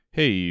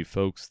Hey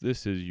folks,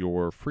 this is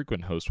your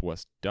frequent host,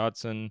 Wes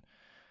Dodson.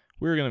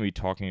 We're going to be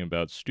talking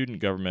about student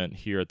government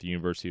here at the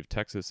University of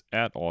Texas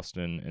at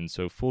Austin. And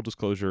so, full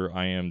disclosure,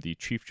 I am the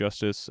Chief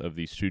Justice of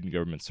the Student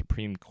Government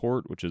Supreme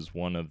Court, which is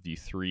one of the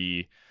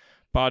three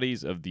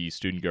bodies of the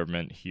student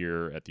government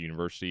here at the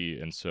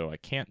university. And so I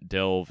can't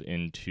delve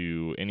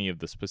into any of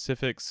the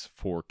specifics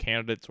for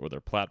candidates or their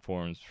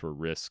platforms for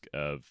risk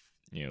of,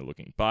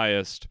 looking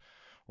biased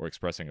or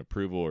expressing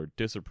approval or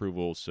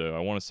disapproval. So I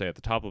want to say at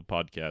the top of the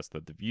podcast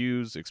that the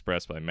views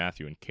expressed by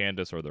Matthew and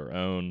Candace are their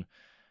own.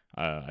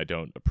 I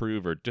don't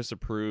approve or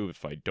disapprove.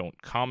 If I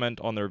don't comment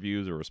on their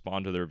views or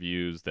respond to their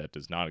views, that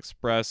does not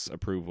express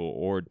approval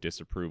or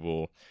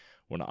disapproval.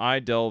 When I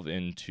delve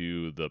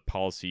into the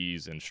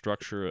policies and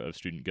structure of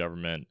student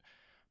government,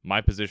 my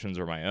positions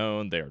are my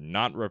own. They are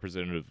not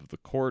representative of the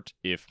court.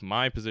 If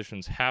my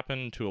positions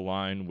happen to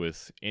align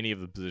with any of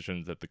the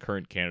positions that the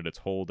current candidates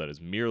hold, that is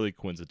merely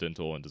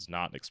coincidental and does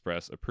not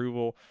express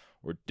approval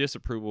or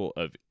disapproval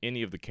of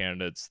any of the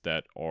candidates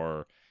that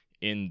are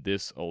in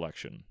this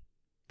election.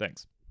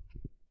 Thanks.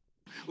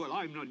 Well,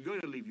 I'm not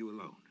going to leave you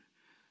alone.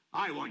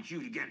 I want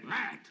you to get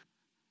mad.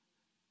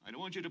 I don't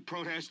want you to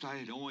protest.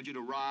 I don't want you to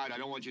riot. I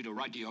don't want you to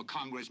write to your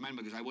congressman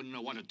because I wouldn't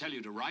know what to tell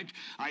you to write.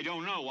 I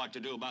don't know what to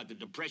do about the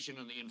depression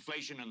and the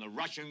inflation and the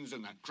Russians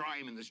and the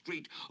crime in the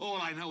street. All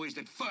I know is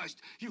that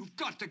first, you've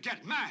got to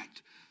get mad.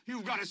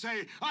 You've got to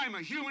say, I'm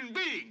a human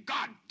being.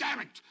 God damn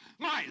it.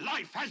 My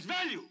life has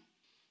value.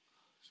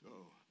 So,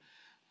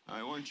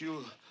 I want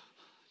you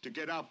to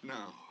get up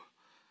now.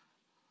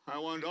 I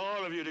want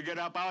all of you to get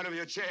up out of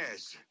your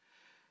chairs.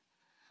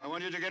 I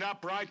want you to get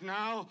up right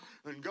now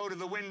and go to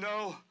the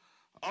window,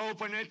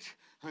 open it,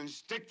 and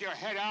stick your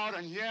head out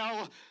and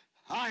yell,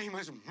 I'm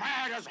as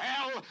mad as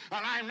hell,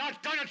 and I'm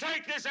not going to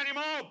take this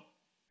anymore!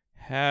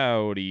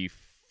 Howdy,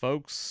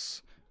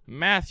 folks.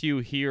 Matthew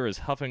here is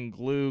huffing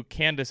glue.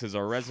 Candace is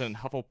our resident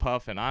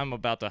Hufflepuff, and I'm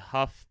about to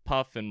huff,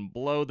 puff, and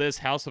blow this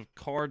house of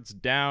cards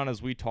down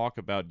as we talk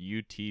about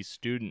UT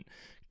student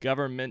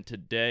government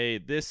today.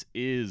 This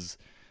is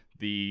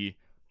the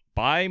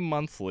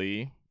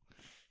bi-monthly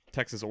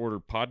Texas Order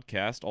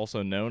podcast,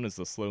 also known as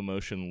the Slow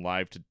Motion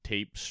Live to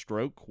Tape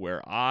Stroke,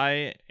 where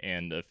I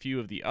and a few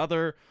of the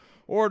other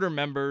Order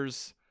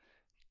members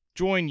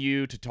join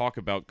you to talk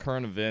about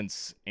current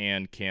events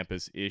and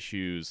campus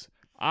issues.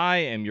 I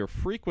am your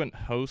frequent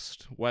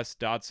host, Wes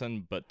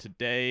Dodson, but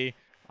today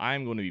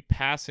I'm going to be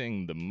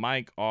passing the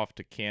mic off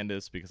to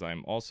Candace because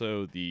I'm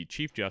also the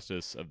Chief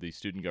Justice of the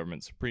Student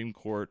Government Supreme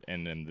Court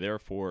and am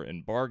therefore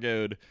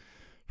embargoed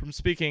from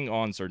speaking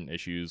on certain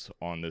issues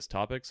on this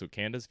topic. So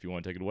Candace, if you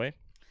want to take it away.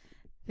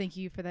 Thank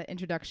you for that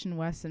introduction,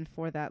 Wes, and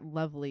for that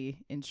lovely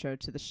intro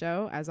to the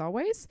show, as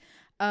always.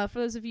 For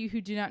those of you who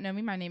do not know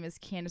me, my name is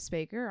Candace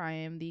Baker. I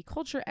am the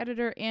culture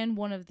editor and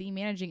one of the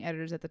managing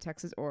editors at the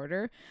Texas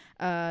Order.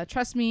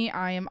 Trust me,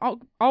 I am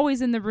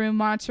always in the room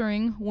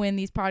monitoring when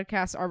these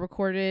podcasts are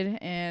recorded,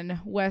 and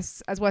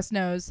as Wes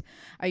knows,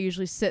 I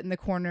usually sit in the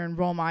corner and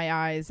roll my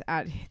eyes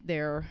at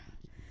their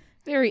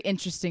very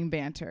interesting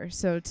banter.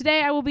 So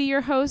today I will be your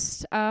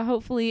host.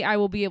 Hopefully I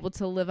will be able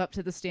to live up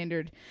to the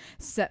standard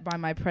set by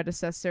my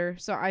predecessor.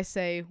 So I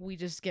say we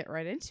just get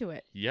right into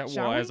it. Yeah,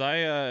 well, as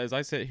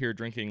I sit here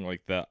drinking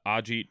like the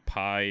Ajit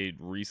Pai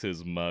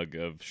Reese's mug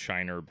of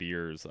Shiner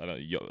beers,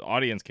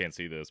 audience can't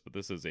see this, but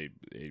this is a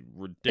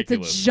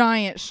ridiculous. It's a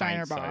giant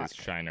Shiner box.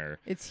 Shiner.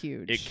 It's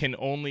huge. It can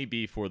only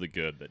be for the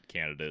good that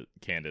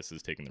Candace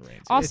is taking the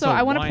reins. Also,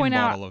 I want to point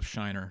out, bottle of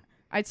Shiner.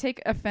 I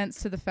take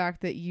offense to the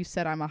fact that you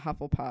said I'm a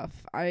Hufflepuff.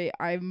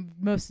 I'm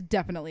most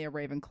definitely a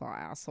Ravenclaw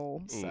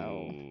asshole.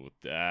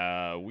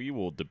 So we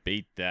will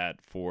debate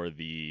that for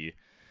the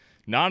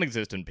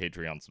non-existent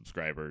Patreon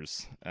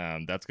subscribers.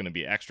 That's going to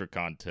be extra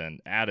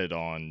content added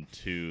on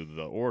to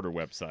the Order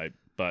website.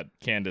 But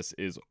Candace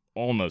is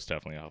almost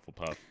definitely a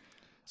Hufflepuff.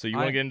 So you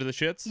want to get into the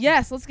shits?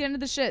 Yes, let's get into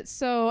the shits.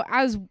 So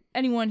as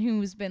anyone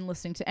who's been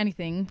listening to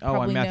anything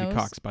probably I'm Matthew knows,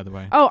 Cox, by the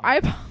way. Oh, I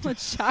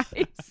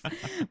apologize.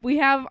 We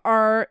have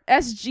our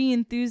SG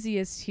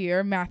enthusiast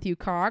here, Matthew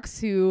Cox,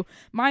 who,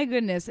 my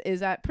goodness,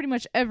 is at pretty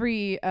much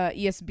every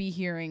ESB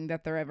hearing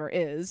that there ever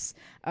is.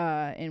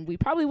 And we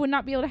probably would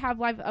not be able to have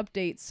live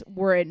updates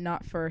were it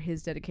not for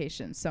his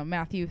dedication. So,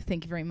 Matthew,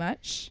 thank you very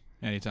much.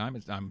 Anytime.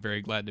 I'm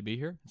very glad to be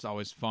here. It's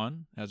always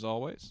fun, as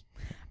always.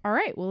 All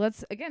right. Well,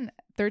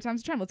 third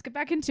time's a charm. Let's get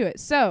back into it.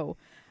 So,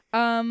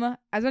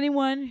 as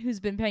anyone who's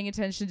been paying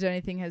attention to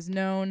anything has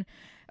known,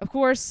 of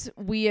course,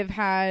 we have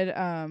had,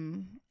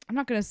 I'm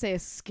not going to say a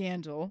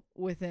scandal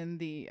within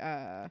the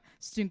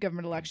student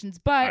government elections,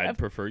 but I'd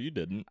prefer you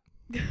didn't.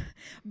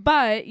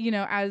 But,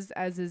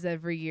 as is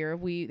every year,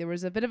 there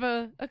was a bit of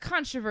a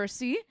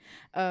controversy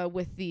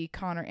with the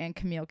Connor and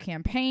Camille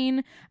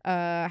campaign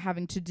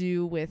having to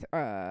do with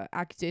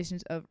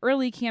accusations of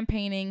early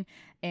campaigning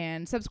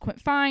and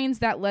subsequent fines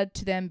that led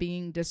to them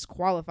being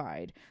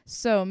disqualified.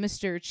 So,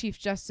 Mr. Chief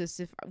Justice,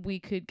 if we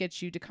could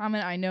get you to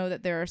comment, I know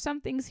that there are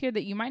some things here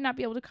that you might not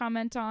be able to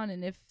comment on,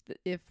 and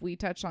if we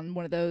touch on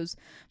one of those,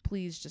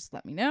 please just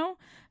let me know.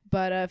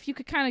 But if you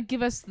could kind of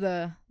give us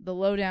the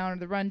lowdown or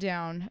the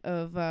rundown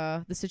of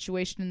the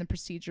situation and the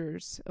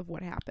procedures of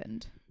what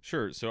happened.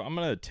 Sure. So I'm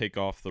going to take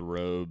off the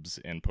robes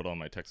and put on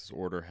my Texas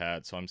Order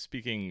hat. So I'm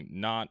speaking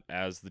not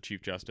as the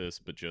Chief Justice,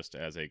 but just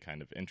as a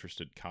kind of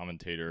interested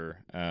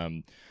commentator.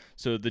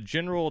 So the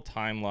general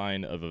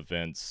timeline of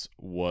events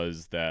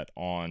was that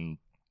on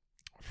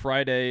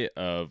Friday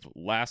of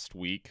last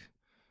week,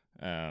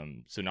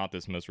 so not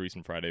this most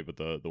recent Friday, but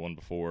the one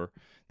before,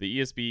 the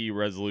ESB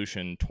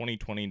resolution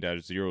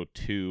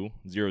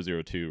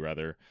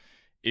 2020-002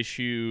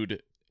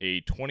 issued a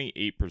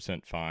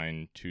 28%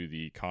 fine to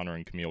the Connor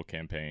and Camille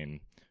campaign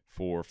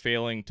for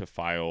failing to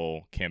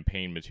file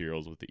campaign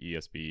materials with the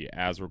ESB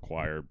as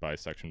required by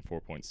Section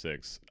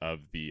 4.6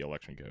 of the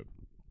Election Code.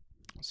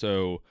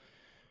 So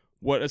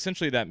what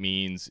essentially that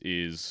means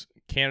is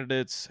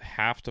candidates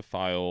have to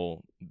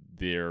file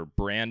their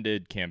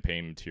branded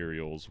campaign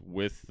materials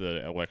with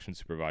the Election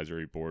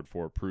Supervisory Board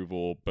for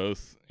approval,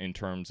 both in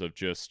terms of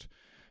just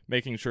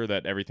making sure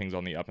that everything's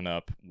on the up and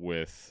up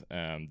with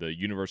the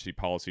university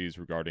policies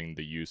regarding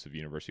the use of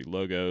university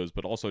logos,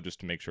 but also just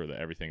to make sure that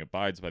everything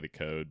abides by the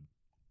code.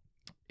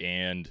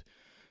 And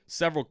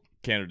several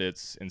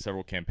candidates in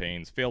several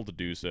campaigns failed to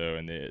do so,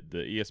 and the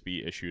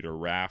ESB issued a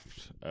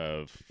raft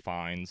of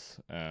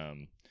fines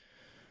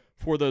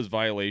for those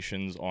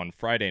violations on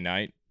Friday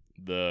night.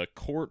 The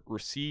court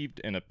received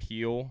an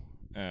appeal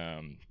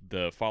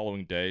the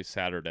following day,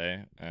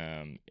 Saturday,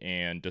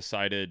 and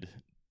decided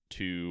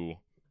to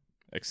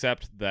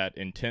accept that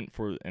intent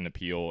for an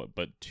appeal,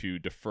 but to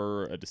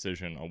defer a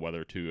decision on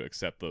whether to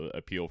accept the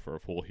appeal for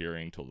a full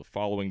hearing till the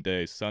following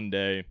day,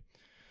 Sunday.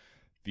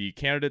 The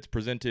candidates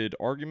presented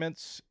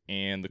arguments,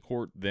 and the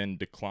court then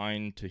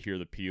declined to hear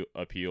the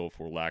appeal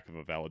for lack of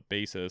a valid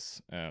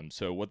basis.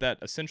 So what that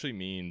essentially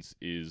means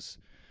is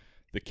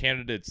the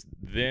candidates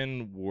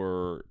then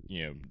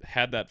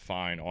had that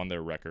fine on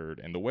their record,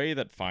 and the way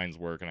that fines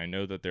work, and I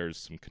know that there's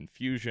some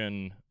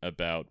confusion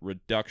about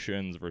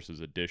reductions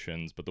versus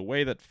additions, but the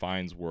way that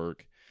fines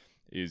work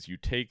is you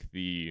take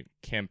the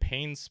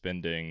campaign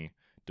spending,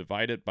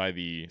 divide it by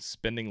the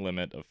spending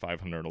limit of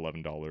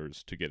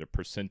 $511 to get a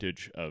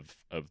percentage of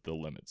the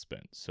limit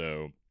spent.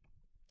 So,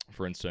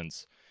 for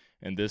instance,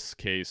 in this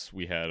case,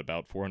 we had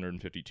about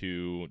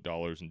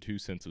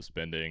 $452.02 of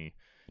spending.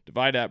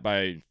 Divide that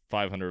by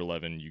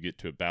 511, you get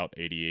to about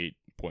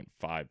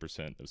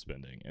 88.5% of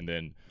spending. And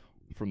then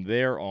from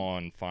there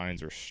on,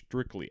 fines are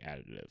strictly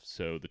additive.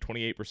 So the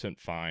 28%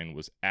 fine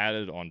was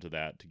added onto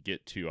that to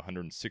get to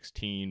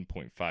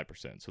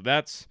 116.5%. So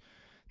that's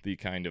the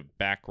kind of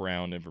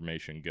background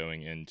information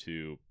going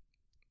into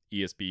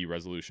ESB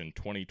Resolution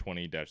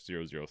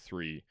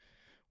 2020-003,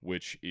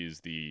 which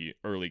is the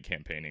early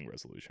campaigning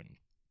resolution.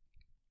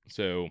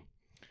 So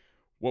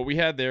what we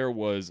had there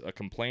was a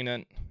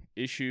complainant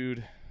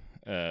issued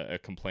a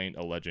complaint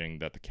alleging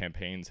that the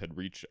campaigns had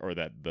reached, or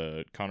that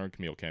the Connor and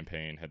Camille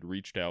campaign had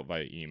reached out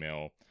via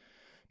email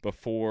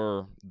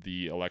before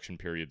the election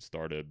period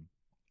started,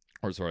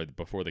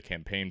 before the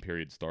campaign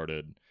period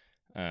started,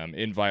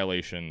 in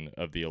violation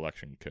of the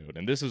election code.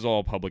 And this is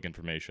all public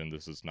information.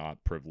 This is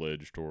not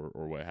privileged or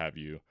what have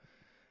you.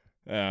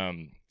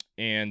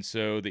 And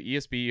so the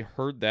ESB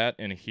heard that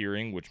in a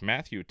hearing, which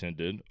Matthew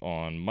attended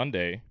on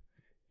Monday,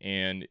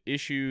 and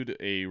issued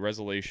a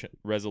resolution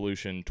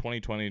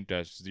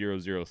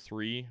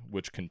 2020-003,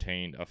 which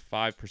contained a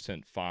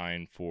 5%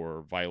 fine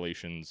for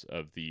violations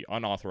of the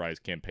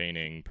unauthorized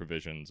campaigning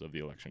provisions of the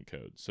election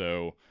code.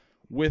 So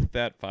with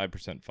that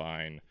 5%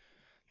 fine,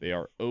 they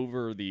are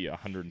over the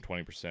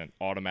 120%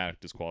 automatic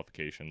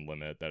disqualification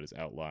limit that is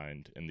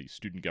outlined in the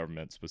student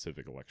government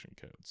specific election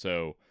code.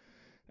 So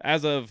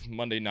as of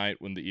Monday night,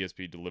 when the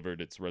ESB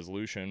delivered its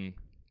resolution,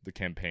 the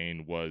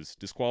campaign was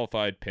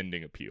disqualified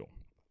pending appeal.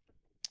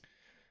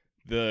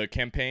 The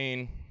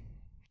campaign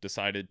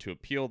decided to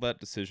appeal that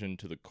decision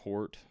to the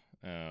court.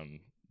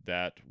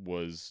 That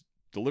was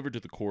delivered to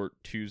the court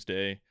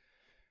Tuesday.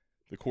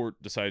 The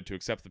court decided to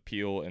accept the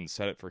appeal and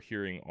set it for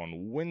hearing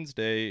on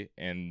Wednesday,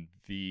 and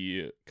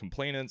the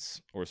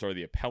appellants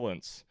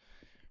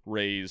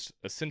raised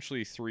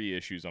essentially three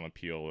issues on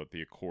appeal that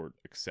the court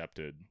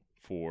accepted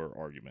for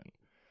argument.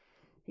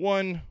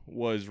 One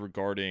was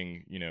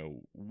regarding,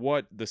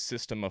 what the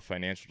system of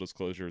financial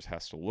disclosures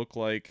has to look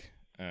like.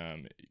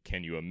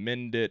 Can you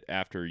amend it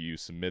after you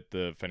submit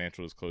the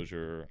financial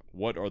disclosure?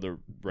 What are the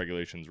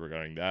regulations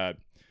regarding that?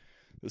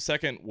 The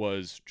second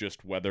was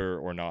just whether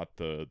or not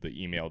the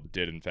email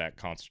did in fact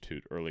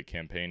constitute early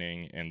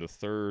campaigning. And the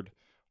third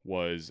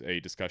was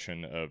a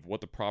discussion of what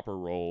the proper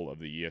role of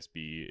the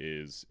ESB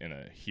is in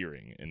a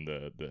hearing in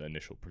the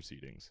initial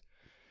proceedings.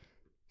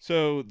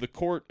 So the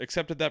court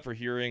accepted that for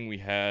hearing. We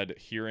had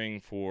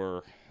hearing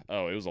for,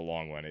 it was a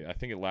long one. I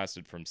think it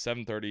lasted from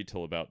 7:30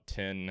 till about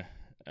 10,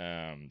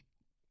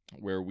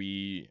 where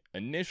we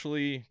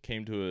initially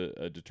came to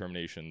a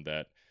determination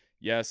that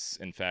yes,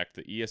 in fact,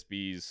 the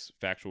ESB's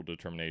factual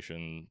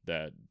determination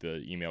that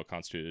the email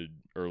constituted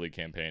early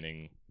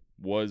campaigning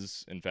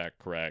was, in fact,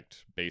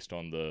 correct based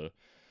on the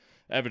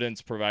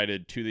evidence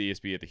provided to the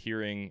ESB at the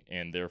hearing,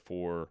 and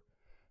therefore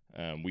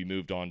we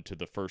moved on to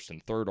the first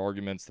and third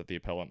arguments that the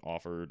appellant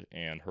offered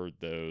and heard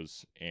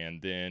those,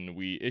 and then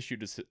we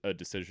issued a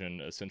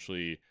decision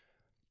essentially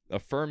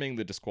affirming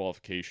the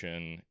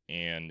disqualification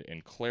and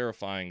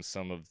clarifying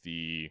some of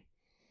the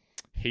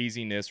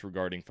haziness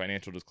regarding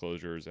financial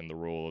disclosures and the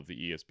role of the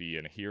ESB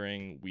in a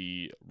hearing.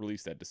 We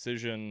released that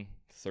decision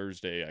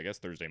Thursday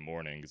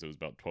morning, because it was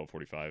about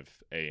 12:45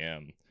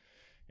 a.m.,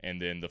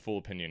 and then the full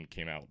opinion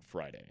came out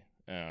Friday.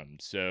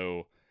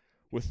 So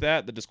with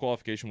that, the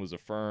disqualification was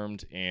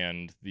affirmed,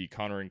 and the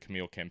Conor and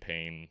Camille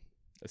campaign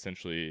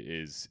essentially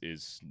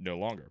is no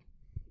longer.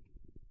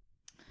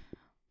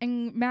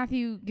 And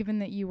Matthew, given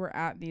that you were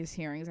at these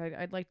hearings,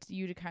 I'd like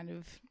you to kind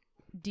of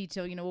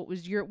detail,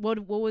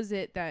 what was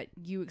it that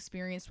you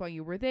experienced while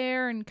you were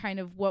there, and kind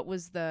of what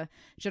was the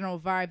general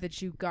vibe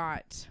that you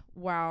got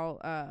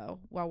while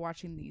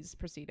watching these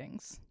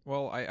proceedings?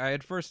 Well, I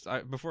had first,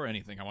 before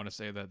anything, I want to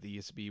say that the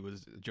ESB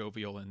was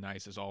jovial and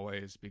nice as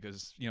always,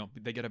 because,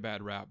 they get a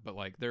bad rap, but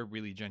like they're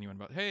really genuine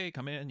about, hey,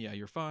 come in, yeah,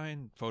 you're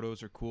fine,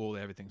 photos are cool,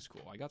 everything's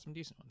cool. I got some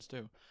decent ones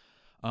too.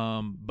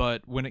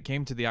 But when it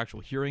came to the actual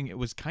hearing, it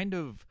was kind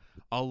of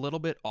a little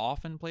bit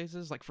off in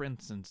places. Like, for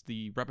instance,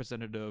 the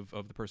representative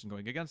of the person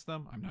going against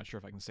them, I'm not sure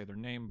if I can say their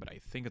name, but I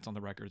think it's on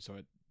the record, so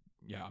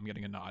I'm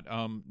getting a nod.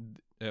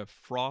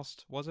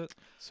 Frost, was it?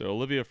 So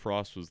Olivia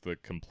Frost was the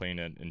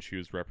complainant, and she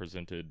was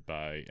represented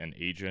by an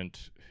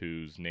agent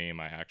whose name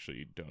I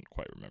actually don't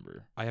quite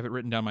remember. I have it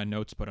written down in my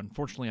notes, but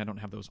unfortunately I don't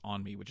have those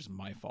on me, which is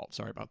my fault.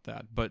 Sorry about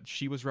that. But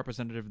she was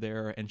representative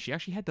there, and she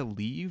actually had to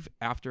leave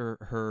after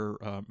her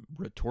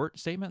retort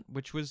statement,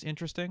 which was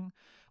interesting.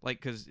 Like,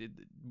 because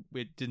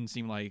it didn't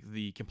seem like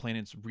the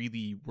complainants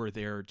really were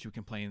there to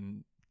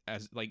complain,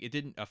 as like it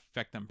didn't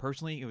affect them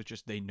personally. It was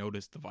just they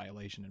noticed the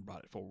violation and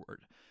brought it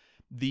forward.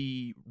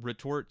 The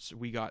retorts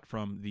we got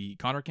from the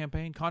Conor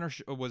campaign, Conor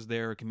was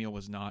there, Camille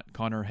was not.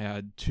 Conor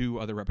had two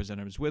other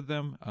representatives with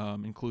them,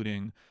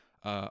 including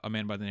a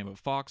man by the name of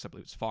Fox, I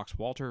believe it's Fox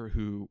Walker,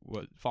 who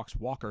was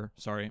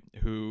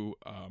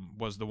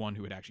the one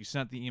who had actually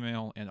sent the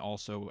email, and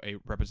also a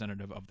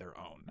representative of their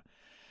own.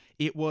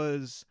 It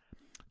was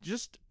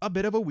just a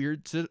bit of a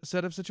weird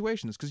set of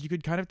situations, because you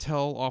could kind of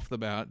tell off the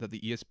bat that the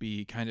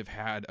ESB kind of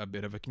had a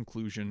bit of a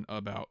conclusion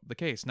about the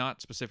case.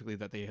 Not specifically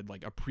that they had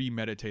like a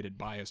premeditated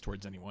bias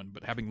towards anyone,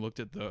 but having looked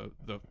at the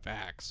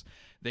facts,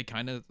 they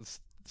kind of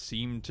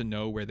seemed to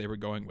know where they were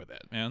going with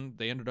it. And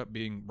they ended up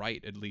being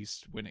right, at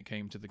least when it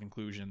came to the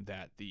conclusion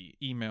that the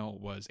email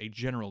was a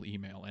general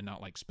email and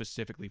not like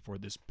specifically for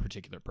this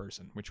particular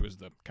person, which was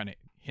the kind of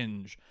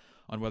hinge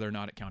on whether or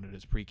not it counted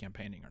as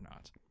pre-campaigning or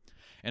not.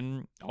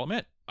 And I'll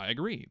admit, I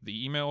agree.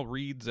 The email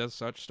reads as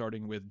such,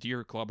 starting with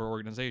Dear Club or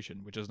Organization,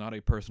 which is not a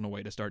personal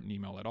way to start an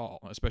email at all,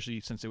 especially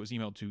since it was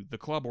emailed to the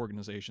club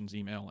organization's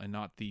email and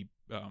not the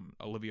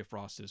Olivia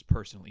Frost's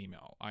personal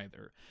email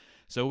either.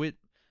 So it,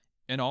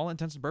 in all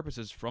intents and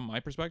purposes, from my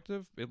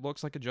perspective, it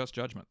looks like a just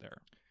judgment there.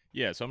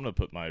 Yeah, so I'm going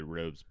to put my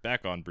robes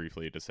back on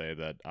briefly to say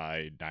that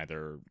I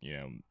neither,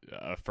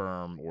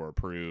 affirm or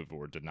approve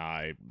or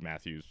deny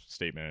Matthew's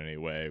statement in any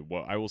way.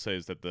 What I will say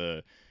is that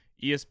the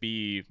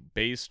ESB,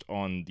 based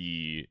on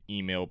the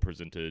email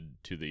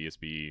presented to the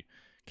ESB,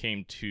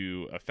 came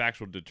to a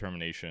factual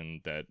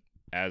determination that,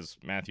 as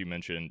Matthew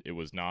mentioned, it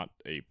was not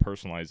a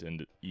personalized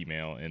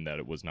email, in that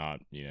it was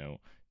not,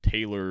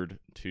 tailored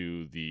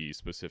to the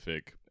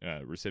specific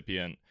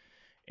recipient,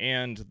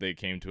 and they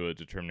came to a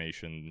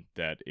determination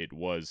that it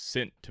was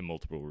sent to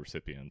multiple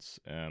recipients.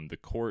 The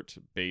court,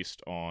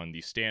 based on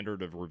the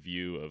standard of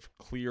review of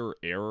clear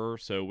error,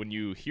 so when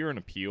you hear an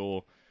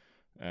appeal,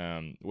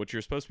 what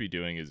you're supposed to be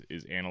doing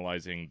is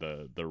analyzing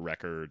the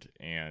record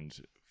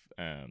and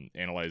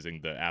analyzing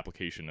the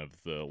application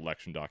of the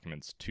election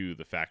documents to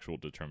the factual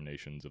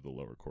determinations of the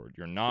lower court.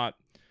 You're not,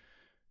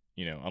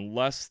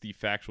 unless the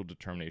factual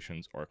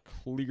determinations are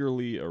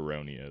clearly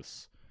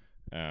erroneous,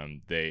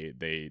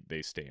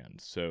 they stand.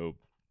 So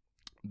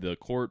the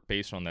court,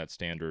 based on that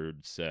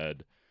standard,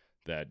 said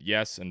that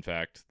yes, in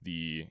fact,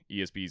 the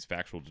ESB's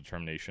factual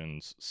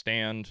determinations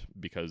stand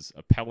because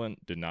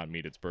appellant did not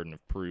meet its burden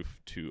of proof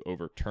to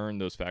overturn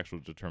those factual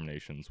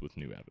determinations with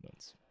new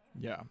evidence.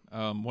 Yeah.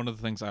 One of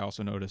the things I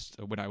also noticed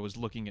when I was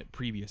looking at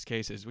previous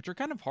cases, which are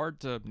kind of hard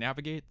to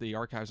navigate, the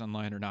archives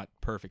online are not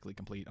perfectly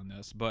complete on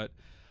this, but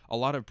a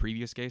lot of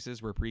previous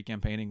cases where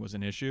pre-campaigning was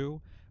an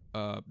issue,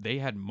 they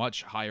had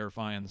much higher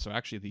fines, so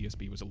actually the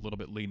ESB was a little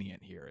bit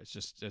lenient here.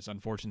 It's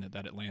unfortunate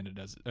that it landed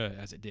as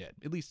it did.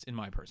 At least in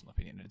my personal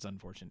opinion, it's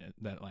unfortunate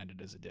that it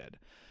landed as it did.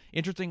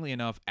 Interestingly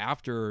enough,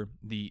 after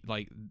the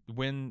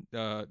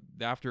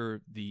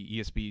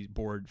ESB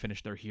board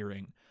finished their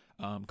hearing,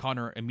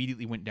 Conor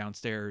immediately went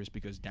downstairs,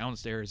 because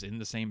downstairs in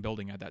the same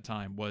building at that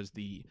time was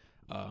the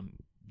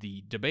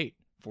debate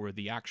for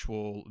the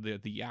actual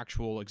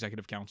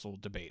executive council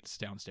debates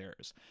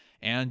downstairs,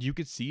 and you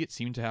could see it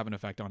seemed to have an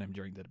effect on him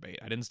during the debate.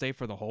 I didn't stay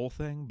for the whole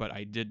thing, but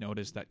I did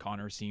notice that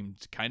Connor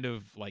seemed kind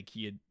of like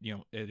he had,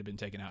 it had been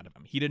taken out of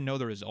him. He didn't know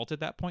the result at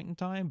that point in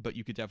time, but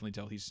you could definitely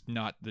tell he's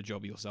not the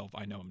jovial self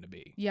I know him to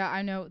be. Yeah,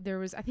 I know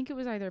I think it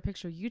was either a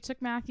picture you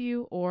took,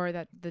 Matthew, or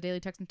that the Daily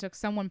Texan took.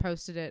 Someone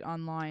posted it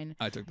online.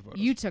 I took the photos.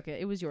 You took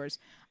it. It was yours.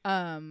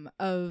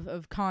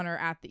 Of Connor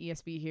at the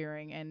ESB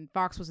hearing, and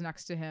Fox was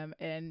next to him,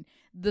 and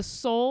the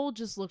soul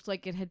just looked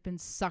like it had been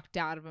sucked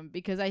out of him,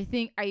 because I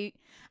think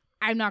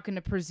I'm not going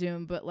to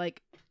presume, but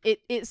like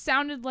it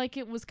sounded like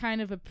it was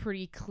kind of a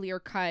pretty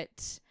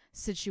clear-cut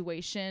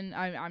situation.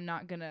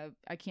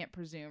 I can't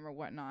presume or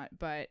whatnot,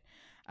 but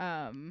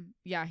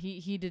yeah,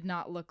 he did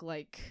not look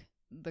like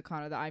the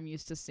Connor that I'm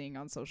used to seeing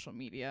on social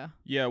media.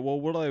 Yeah, well,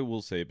 what I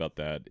will say about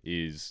that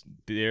is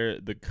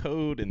the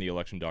code and the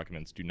election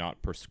documents do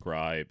not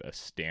prescribe a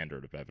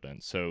standard of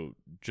evidence. So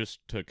just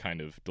to kind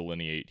of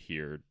delineate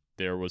here,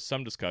 there was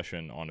some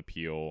discussion on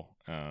appeal,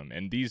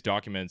 and these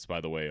documents,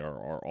 by the way,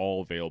 are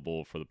all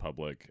available for the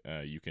public.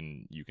 You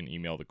can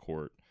email the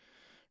court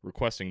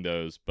requesting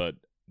those, but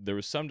there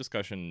was some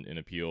discussion in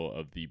appeal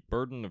of the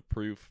burden of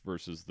proof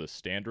versus the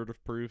standard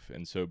of proof.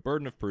 And so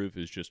burden of proof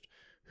is just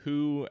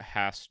who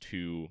has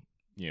to,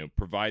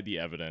 provide the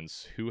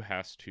evidence, who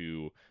has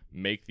to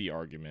make the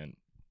argument,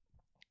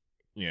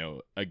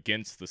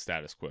 against the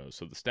status quo.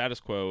 So the status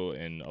quo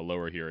in a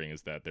lower hearing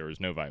is that there is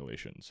no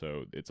violation.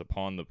 So it's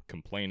upon the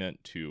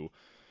complainant to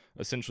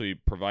essentially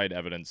provide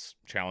evidence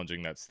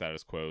challenging that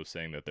status quo,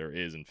 saying that there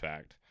is, in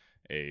fact,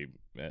 a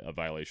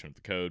violation of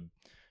the code.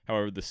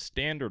 However, the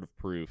standard of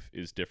proof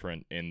is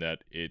different in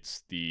that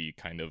it's the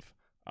kind of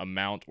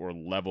amount or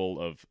level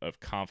of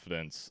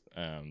confidence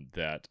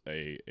that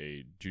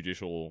a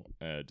judicial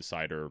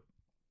decider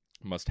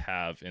must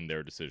have in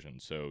their decision.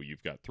 So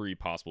you've got three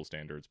possible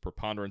standards: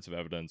 preponderance of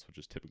evidence, which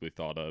is typically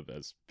thought of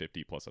as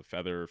 50 plus a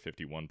feather,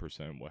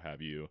 51%, what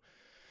have you.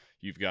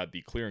 You've got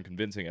the clear and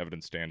convincing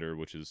evidence standard,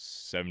 which is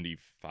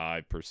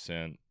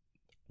 75%,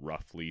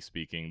 roughly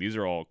speaking. These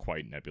are all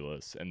quite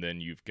nebulous. And then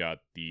you've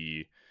got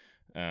the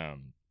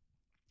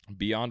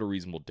beyond a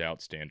reasonable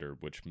doubt standard,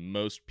 which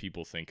most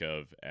people think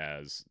of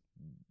as,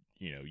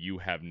 you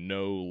have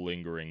no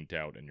lingering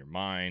doubt in your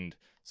mind.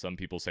 Some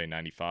people say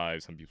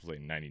 95, some people say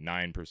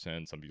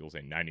 99%, some people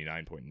say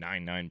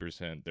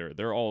 99.99%.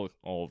 They're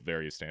all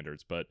various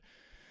standards, but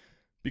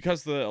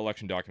because the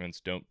election documents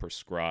don't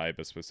prescribe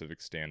a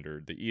specific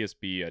standard, the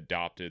ESB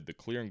adopted the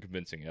clear and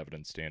convincing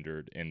evidence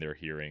standard in their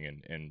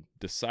hearing and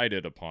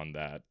decided upon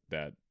that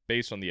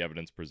based on the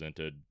evidence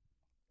presented,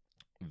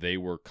 they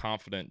were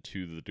confident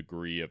to the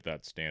degree of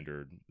that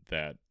standard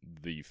that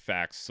the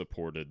facts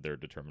supported their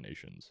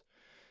determinations.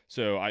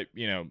 So I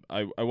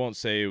won't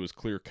say it was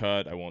clear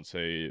cut. I won't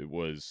say it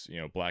was,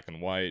 black and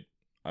white.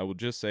 I will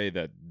just say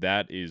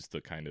that is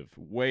the kind of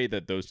way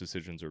that those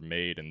decisions are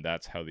made, and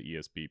that's how the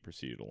ESB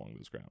proceeded along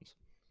those grounds.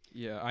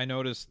 Yeah, I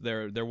noticed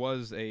there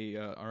was a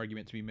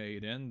argument to be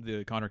made, and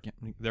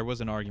there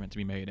was an argument to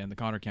be made, and the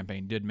Connor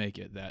campaign did make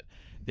it that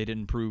they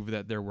didn't prove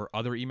that there were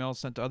other emails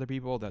sent to other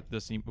people, that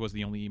this was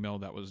the only email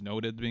that was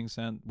noted being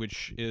sent,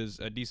 which is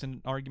a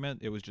decent argument.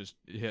 It was just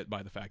hit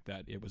by the fact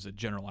that it was a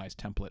generalized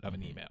template of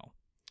an email.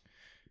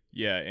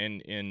 Yeah,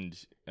 and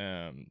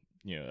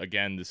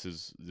again, this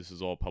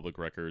is all public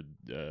record.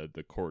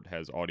 The court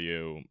has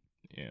audio,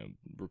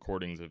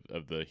 recordings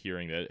of the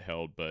hearing that it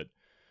held, but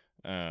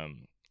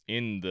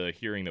in the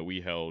hearing that we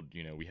held,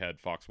 we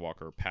had Fox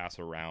Walker pass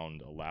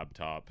around a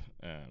laptop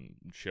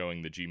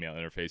showing the Gmail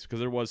interface, because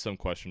there was some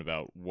question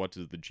about what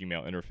does the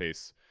Gmail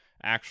interface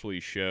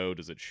actually show.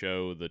 Does it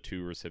show the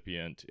to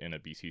recipient in a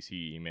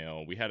BCC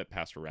email? We had it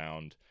passed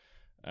around,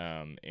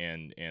 and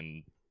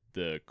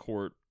the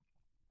court,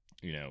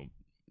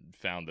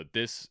 found that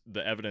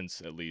the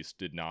evidence at least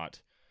did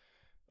not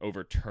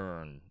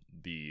overturn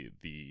the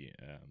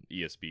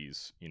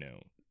ESB's,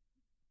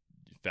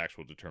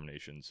 factual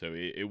determination. So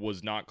it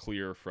was not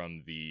clear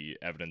from the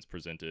evidence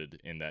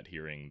presented in that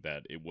hearing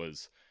that it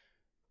was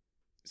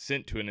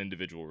sent to an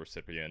individual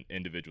recipient,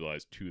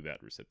 individualized to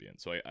that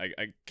recipient. So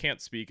I can't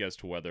speak as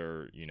to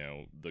whether,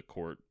 the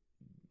court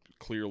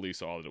clearly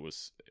saw that it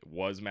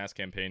was mass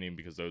campaigning,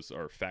 because those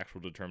are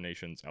factual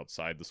determinations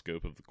outside the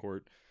scope of the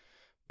court.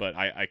 But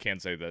I can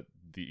say that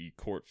the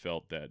court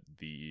felt that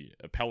the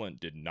appellant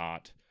did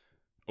not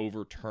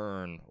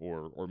overturn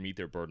or meet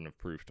their burden of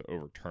proof to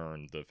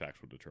overturn the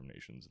factual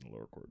determinations in the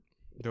lower court.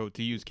 Though,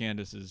 to use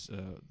Candace's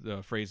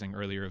the phrasing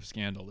earlier of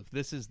scandal, if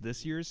this is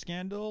this year's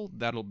scandal,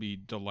 that'll be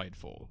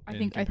delightful. I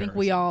think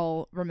we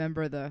all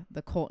remember the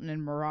Colton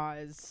and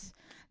Miraz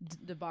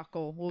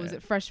debacle. What was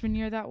it, freshman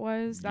year? That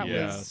was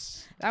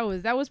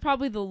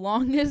probably the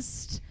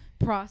longest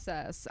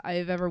process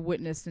I've ever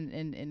witnessed in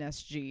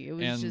SG. It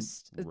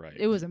was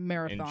it was a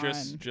marathon.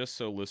 And just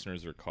so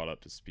listeners are caught up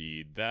to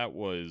speed, that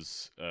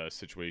was a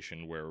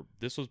situation where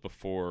this was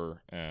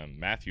before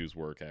Matthew's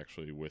work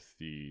actually with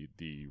the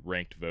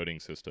ranked voting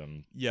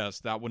system.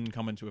 Yes, that wouldn't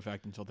come into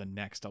effect until the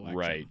next election.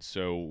 Right.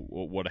 So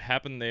what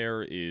happened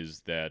there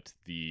is that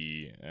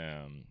the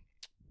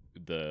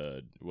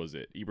was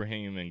it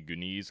Ibrahim and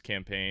Ghani's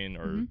campaign,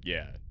 or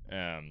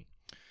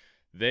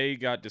they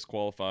got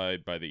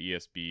disqualified by the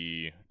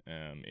ESB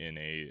in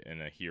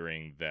a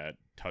hearing that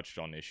touched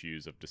on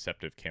issues of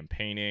deceptive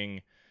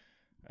campaigning.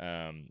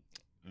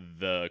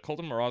 The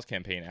Colton Meraz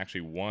campaign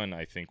actually won,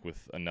 I think,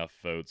 with enough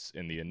votes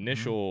in the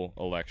initial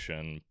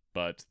election,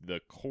 but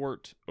the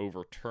court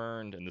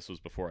overturned, and this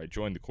was before I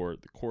joined the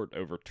court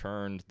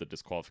overturned the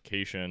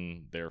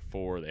disqualification.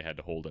 Therefore, they had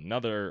to hold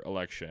another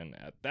election.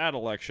 At that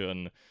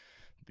election,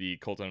 the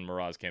Colton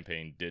Meraz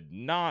campaign did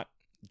not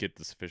get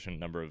the sufficient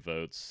number of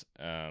votes,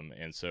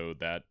 and so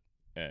that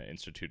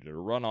instituted a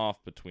runoff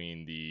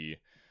between the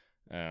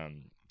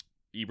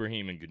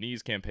Ibrahim and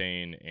Ghani's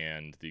campaign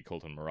and the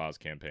Colton Meraz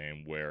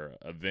campaign, where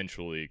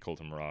eventually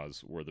Colton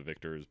Meraz were the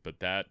victors. But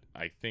that,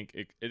 I think,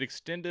 it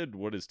extended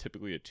what is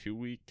typically a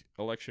 2-week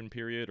election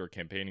period or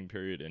campaigning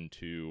period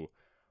into,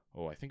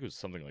 I think it was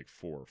something like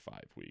 4 or 5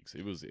 weeks.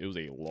 It was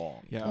a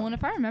long time. Well, and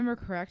if I remember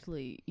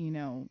correctly,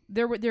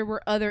 there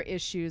were other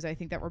issues, I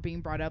think, that were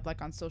being brought up,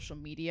 like on social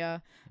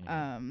media,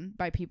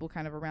 by people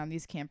kind of around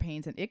these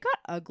campaigns, and it got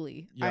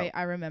ugly. Yeah.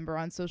 I remember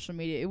on social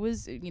media, it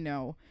was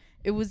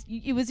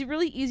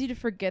really easy to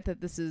forget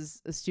that this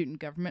is a student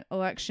government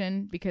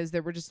election, because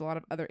there were just a lot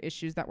of other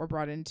issues that were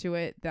brought into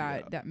it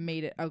that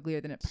made it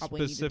uglier than it probably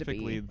needed to be.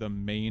 Specifically, the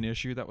main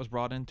issue that was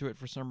brought into it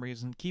for some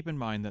reason. Keep in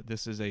mind that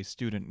this is a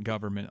student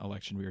government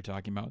election we were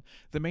talking about.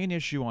 The main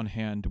issue on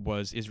hand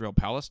was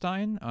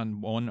Israel-Palestine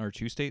on 1 or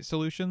 2 state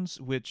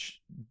solutions,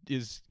 which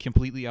is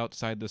completely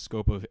outside the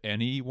scope of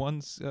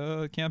anyone's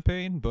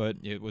campaign, but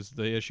it was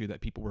the issue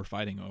that people were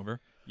fighting over.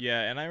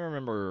 Yeah, and I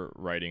remember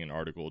writing an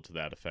article to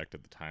that effect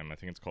at the time. I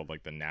think it's called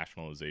like the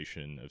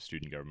nationalization of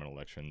student government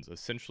elections,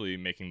 essentially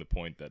making the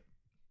point that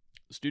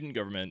student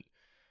government,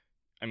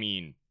 I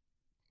mean,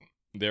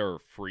 they're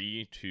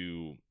free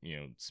to,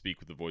 speak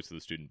with the voice of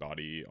the student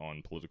body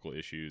on political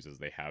issues as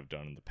they have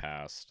done in the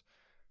past.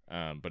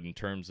 But in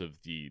terms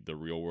of the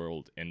real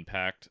world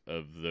impact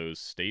of those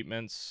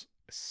statements,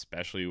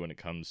 especially when it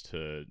comes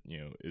to,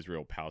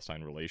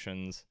 Israel-Palestine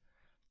relations,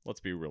 let's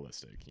be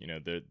realistic.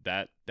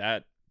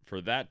 For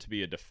that to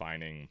be a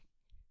defining,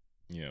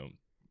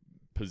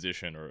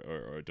 position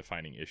or a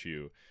defining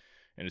issue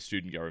in a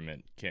student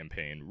government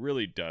campaign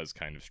really does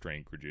kind of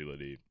strain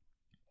credulity.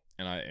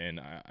 And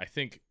I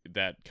think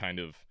that kind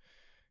of,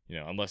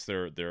 unless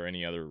there are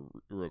any other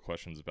real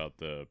questions about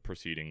the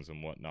proceedings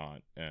and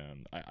whatnot,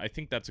 I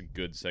think that's a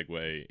good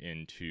segue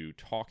into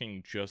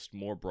talking just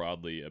more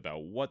broadly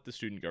about what the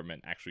student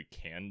government actually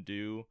can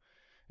do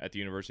at the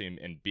university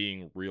and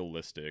being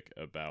realistic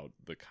about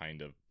the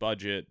kind of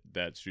budget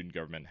that student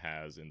government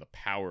has and the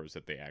powers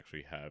that they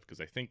actually have.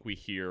 Because I think we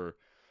hear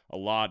a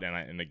lot,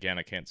 and again,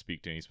 I can't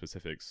speak to any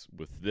specifics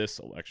with this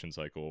election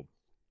cycle,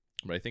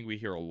 but I think we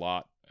hear a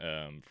lot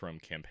from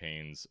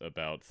campaigns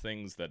about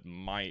things that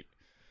might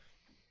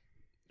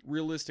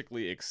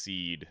realistically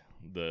exceed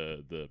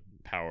the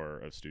power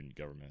of student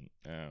government.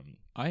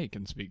 I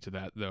can speak to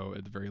that, though,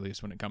 at the very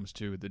least, when it comes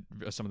to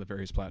some of the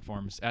various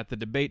platforms. At the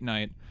debate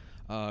night,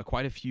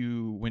 quite a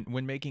few,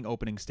 when making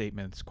opening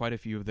statements, quite a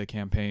few of the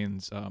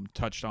campaigns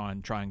touched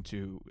on trying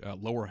to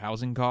lower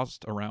housing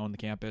costs around the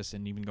campus,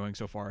 and even going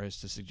so far as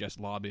to suggest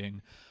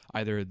lobbying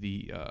either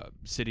the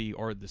city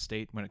or the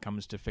state when it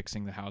comes to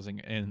fixing the housing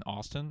in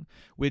Austin,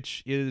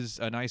 which is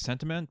a nice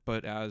sentiment,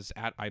 but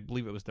I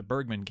believe it was the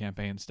Bergman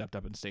campaign stepped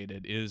up and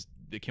stated, is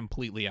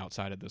completely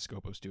outside of the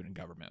scope of student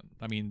government.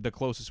 I mean, the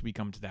closest we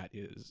come to that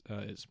is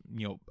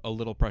a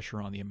little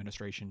pressure on the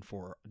administration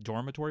for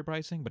dormitory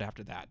pricing, but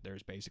after that,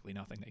 there's basically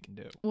nothing they can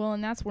do. Well,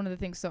 and that's one of the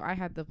things. So I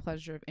had the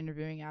pleasure of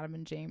interviewing Adam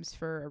and James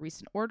for a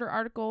recent Order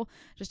article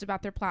just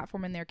about their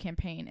platform and their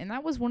campaign, and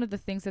that was one of the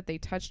things that they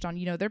touched on.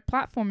 Their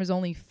platform is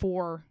only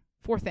four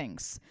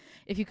things.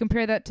 If you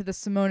compare that to the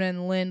Simona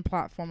and Lynn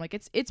platform, like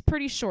it's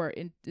pretty short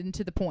and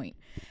to the point.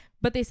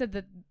 But they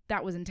said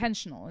that was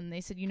intentional. And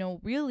they said,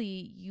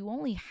 really, you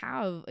only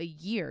have a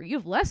year. You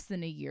have less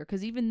than a year.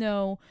 Because even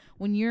though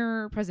when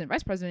you're president,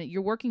 vice president,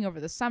 you're working over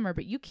the summer,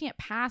 but you can't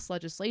pass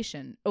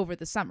legislation over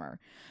the summer.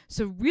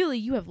 So really,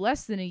 you have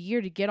less than a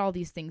year to get all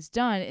these things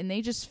done. And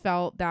they just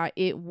felt that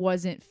it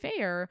wasn't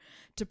fair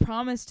to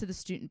promise to the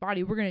student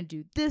body, we're going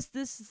to do this,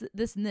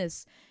 and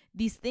this.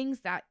 These things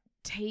that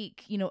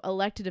take,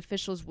 elected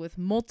officials with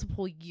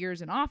multiple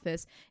years in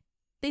office,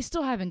 they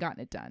still haven't gotten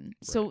it done.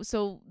 Right.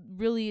 So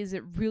really, is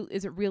it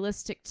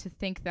realistic to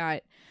think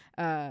that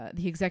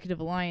the Executive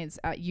Alliance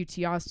at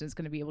UT Austin is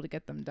going to be able to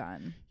get them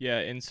done? Yeah,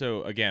 and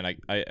so again,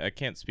 I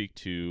can't speak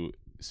to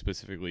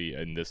specifically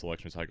in this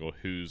election cycle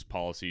whose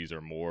policies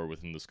are more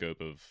within the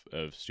scope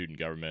of student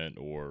government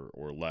or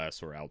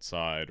less or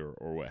outside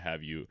or what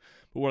have you.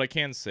 But what I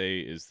can say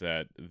is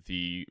that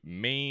the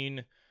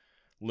main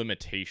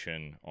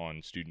limitation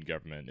on student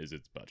government is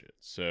its budget.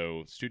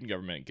 So student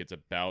government gets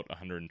about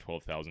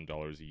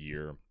 $112,000 a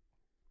year,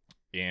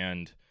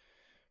 and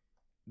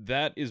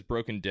that is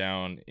broken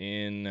down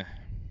in,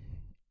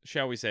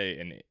 shall we say,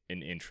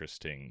 an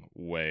interesting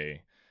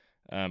way.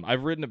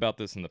 I've written about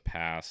this in the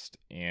past,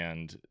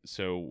 and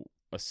so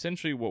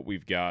essentially what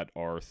we've got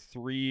are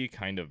 3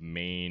 kind of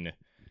main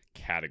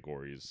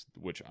categories,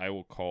 which I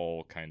will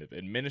call kind of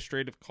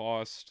administrative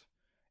cost,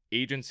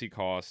 agency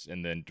cost,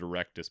 and then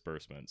direct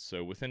disbursements.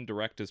 So within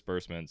direct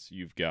disbursements,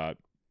 you've got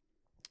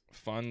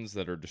funds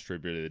that are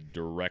distributed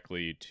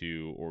directly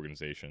to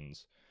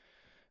organizations.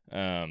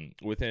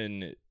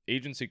 Within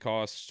agency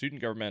costs,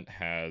 student government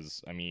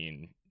has,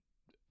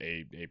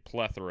 a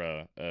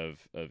plethora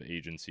of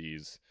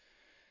agencies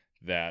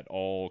that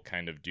all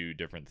kind of do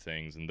different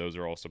things, and those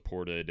are all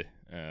supported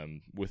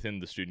within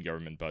the student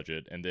government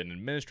budget. And then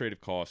administrative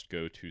costs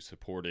go to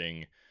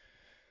supporting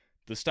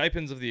the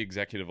stipends of the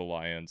Executive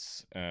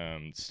Alliance,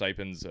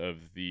 stipends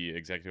of the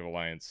Executive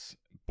Alliance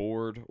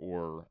board,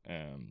 or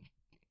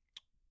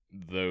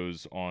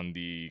those on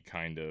the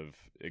kind of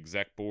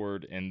exec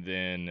board, and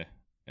then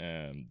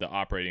the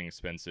operating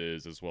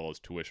expenses as well as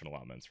tuition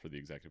allotments for the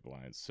Executive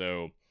Alliance.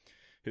 So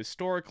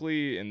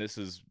historically, and this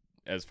is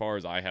as far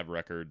as I have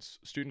records,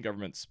 student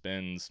government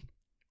spends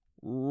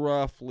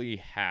roughly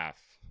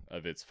half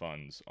of its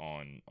funds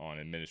on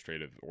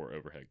administrative or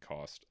overhead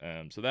cost.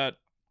 So that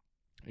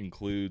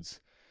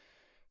includes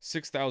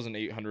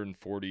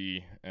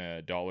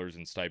 $6,840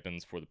 in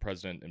stipends for the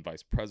president and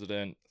vice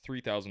president,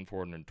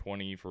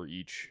 $3,420 for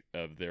each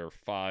of their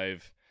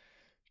 5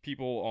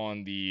 people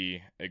on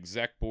the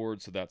exec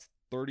board. So that's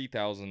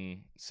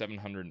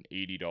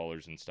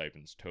 $30,780 in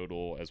stipends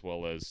total, as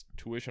well as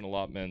tuition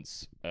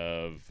allotments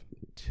of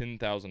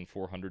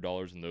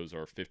 $10,400, and those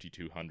are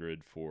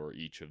 $5,200 for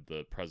each of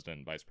the president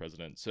and vice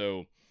president.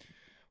 So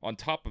on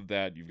top of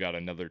that, you've got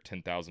another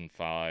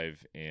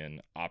 $10,500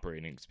 in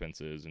operating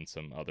expenses and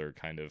some other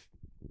kind of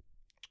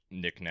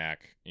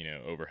knick-knack,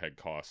 overhead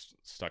costs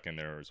stuck in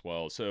there as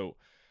well. So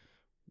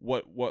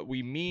what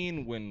we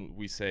mean when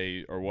we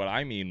say, or what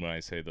I mean when I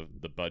say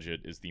the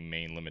budget is the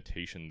main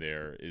limitation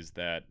there, is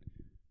that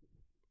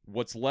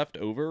what's left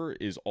over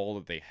is all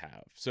that they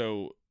have.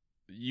 So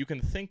you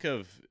can think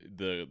of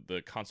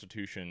the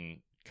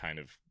Constitution kind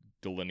of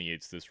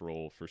delineates this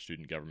role for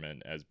student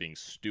government as being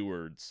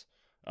stewards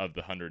of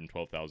the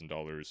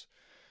 $112,000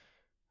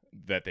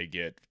 that they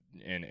get,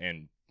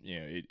 and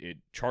it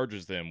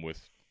charges them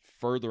with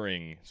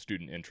furthering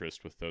student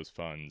interest with those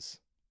funds.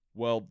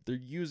 Well, they're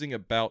using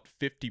about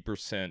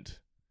 50%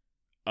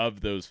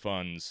 of those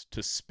funds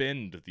to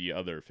spend the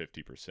other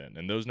 50%.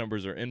 And those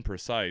numbers are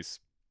imprecise,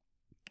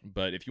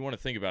 but if you want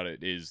to think about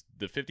it, is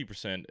the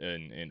 50%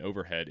 in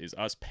overhead is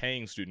us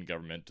paying student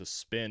government to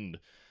spend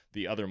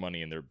the other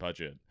money in their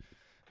budget.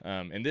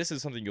 And this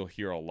is something you'll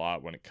hear a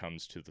lot when it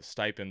comes to the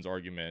stipends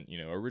argument.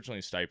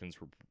 Originally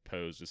stipends were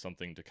proposed as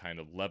something to kind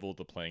of level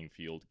the playing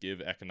field,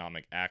 give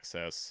economic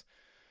access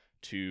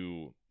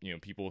to,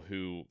 people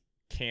who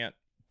can't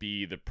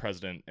be the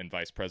president and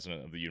vice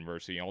president of the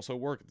university and also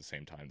work at the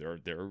same time. There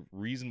are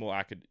reasonable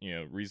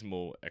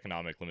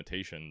economic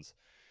limitations.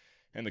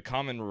 And the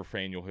common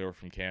refrain you'll hear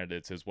from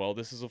candidates is, well,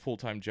 this is a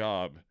full-time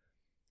job.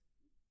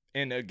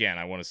 And again,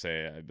 I want to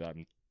say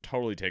I'm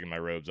totally taking my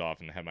robes off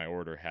and have my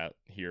order hat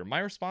here. My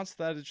response to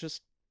that is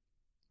just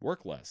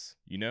work less.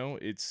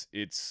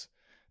 It's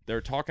they're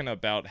talking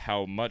about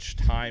how much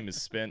time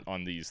is spent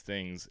on these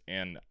things,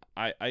 and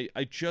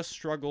I just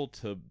struggle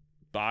to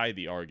buy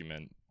the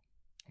argument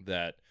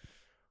that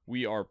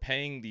we are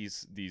paying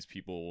these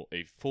people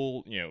a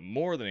full,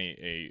 more than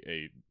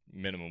a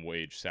minimum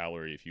wage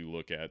salary if you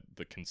look at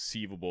the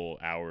conceivable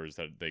hours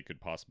that they could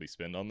possibly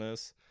spend on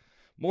this.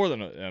 More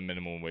than a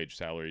minimum wage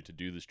salary to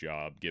do this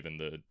job, given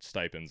the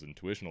stipends and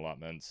tuition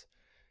allotments.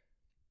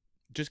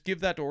 Just give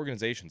that to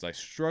organizations. I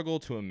struggle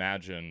to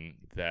imagine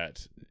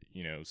that,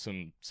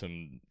 some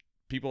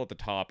people at the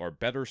top are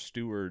better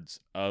stewards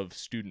of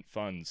student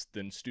funds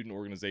than student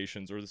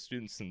organizations or the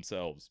students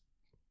themselves.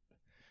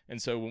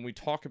 And so when we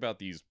talk about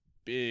these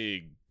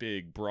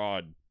big,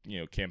 broad,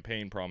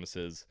 campaign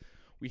promises,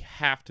 we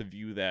have to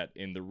view that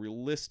in the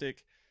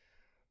realistic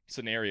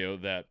scenario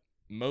that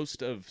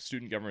most of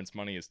student government's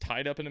money is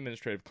tied up in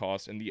administrative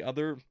costs, and the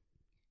other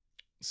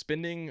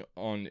spending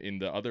in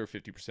the other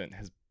 50%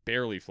 has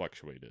barely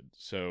fluctuated.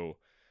 So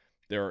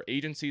there are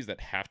agencies that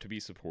have to be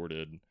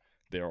supported.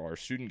 There are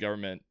student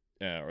government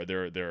or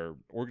there are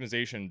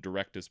organization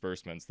direct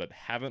disbursements that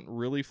haven't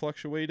really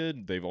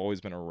fluctuated. They've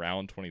always been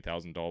around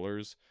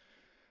 $20,000.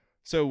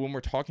 So when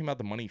we're talking about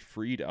the money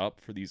freed up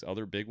for these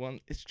other big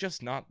ones, it's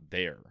just not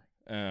there.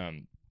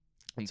 And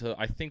so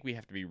I think we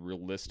have to be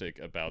realistic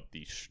about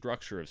the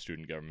structure of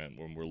student government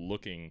when we're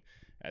looking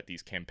at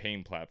these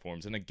campaign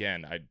platforms. And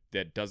again,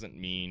 that doesn't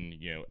mean,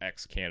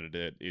 X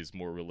candidate is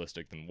more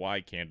realistic than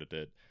Y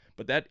candidate,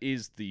 but that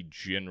is the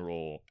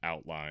general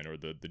outline or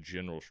the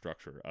general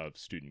structure of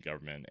student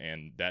government.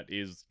 And that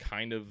is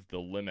kind of the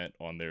limit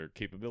on their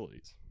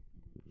capabilities.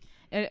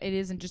 It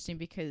is interesting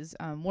because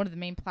one of the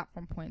main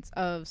platform points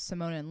of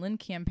Simona and Lynn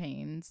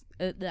campaigns,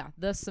 the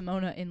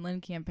Simona and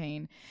Lynn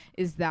campaign,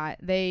 is that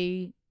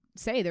they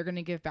say they're going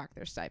to give back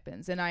their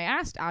stipends. And I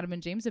asked Adam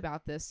and James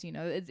about this.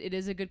 It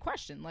is a good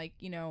question. Like,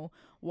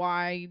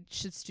 why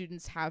should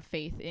students have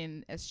faith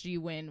in SG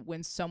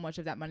when so much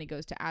of that money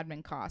goes to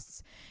admin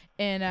costs?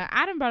 And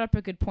Adam brought up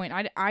a good point.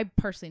 I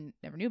personally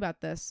never knew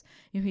about this.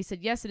 He said,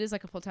 yes, it is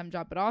like a full-time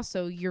job, but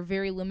also you're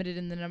very limited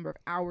in the number of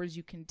hours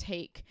you can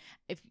take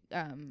if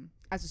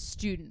as a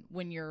student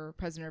when you're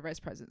president or vice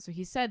president. So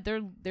he said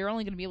they're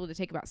only going to be able to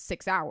take about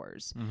 6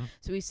 hours. Mm-hmm.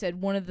 So he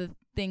said one of the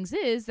things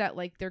is that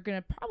like they're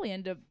going to probably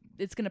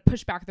it's going to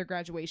push back their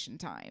graduation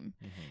time.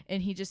 Mm-hmm.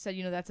 And he just said,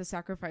 that's a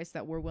sacrifice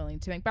that we're willing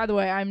to make. By the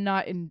way, I'm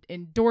not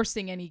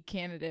endorsing any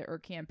candidate or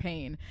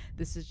campaign.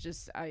 This is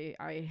just,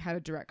 I had a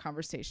direct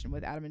conversation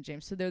with Adam and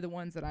James. So they're the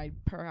ones that I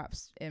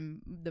perhaps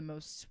am the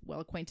most well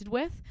acquainted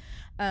with.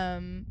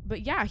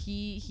 But yeah,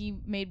 he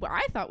made what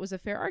I thought was a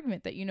fair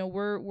argument that,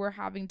 we're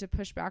having to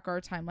push back our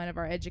timeline of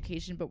our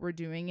education, but we're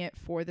doing it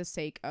for the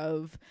sake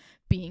of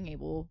being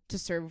able to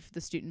serve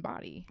the student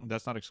body.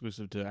 That's not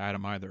exclusive to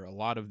Adam either. A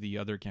lot of the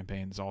other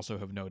campaigns also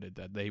have noted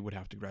that they would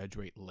have to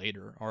graduate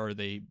later, or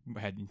they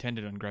had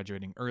intended on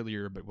graduating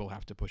earlier, but will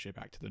have to push it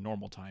back to the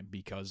normal time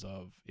because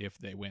of if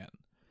they win.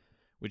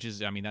 Which is,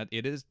 that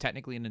it is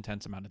technically an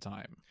intense amount of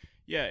time.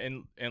 Yeah,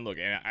 and look,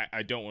 and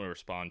I don't want to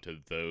respond to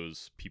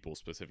those people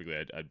specifically.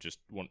 I just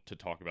want to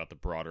talk about the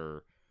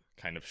broader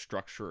kind of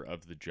structure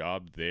of the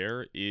job.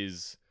 There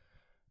is,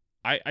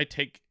 I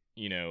take,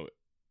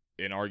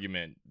 an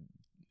argument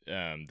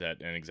that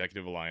an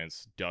executive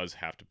alliance does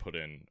have to put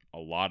in a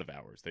lot of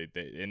hours. They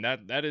and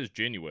that is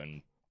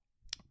genuine.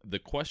 The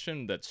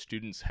question that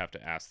students have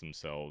to ask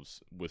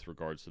themselves with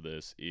regards to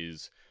this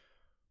is,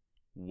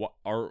 what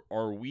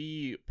are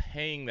we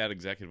paying that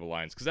executive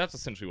alliance? Because that's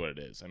essentially what it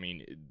is.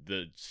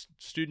 The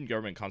student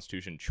government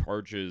constitution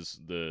charges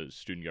the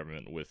student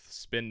government with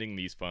spending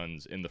these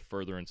funds in the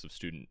furtherance of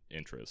student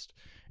interest.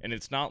 And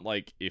it's not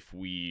like if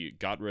we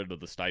got rid of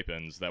the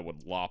stipends that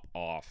would lop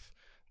off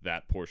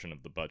that portion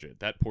of the budget.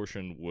 That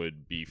portion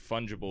would be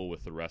fungible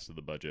with the rest of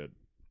the budget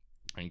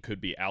and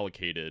could be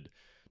allocated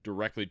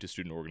directly to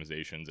student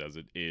organizations, as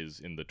it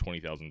is in the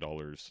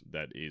 $20,000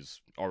 that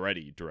is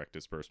already direct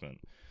disbursement.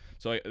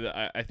 So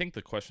I think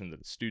the question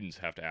that students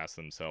have to ask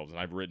themselves, and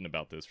I've written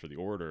about this for the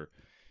Orator,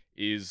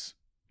 is,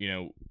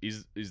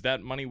 is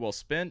that money well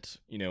spent?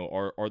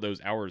 Are those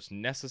hours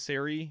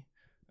necessary?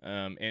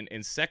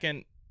 And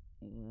second,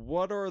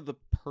 what are the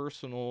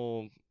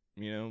personal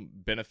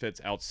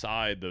benefits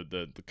outside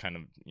the kind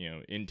of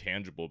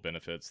intangible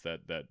benefits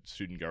that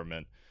student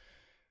government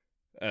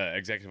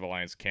executive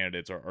alliance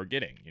candidates are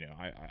getting?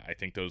 I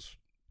think those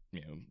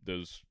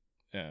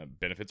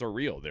benefits are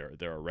real.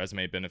 There are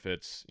resume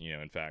benefits.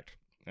 In fact,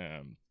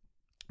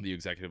 the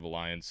executive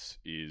alliance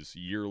is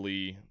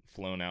yearly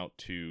flown out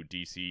to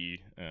DC.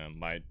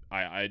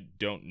 I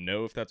don't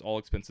know if that's all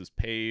expenses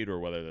paid or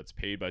whether that's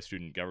paid by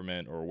student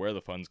government or where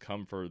the funds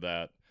come for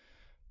that.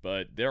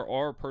 But there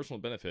are personal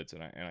benefits,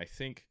 and I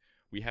think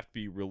we have to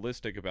be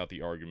realistic about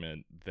the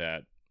argument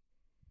that,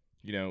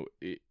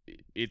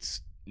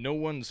 it's no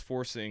one's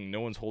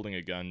holding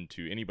a gun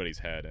to anybody's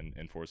head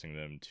and forcing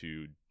them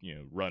to,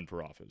 run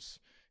for office.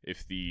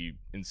 If the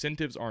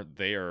incentives aren't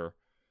there,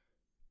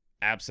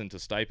 absent a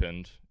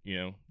stipend,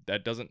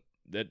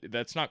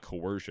 that's not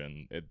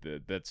coercion.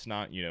 That's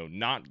not,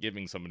 not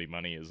giving somebody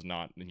money is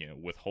not,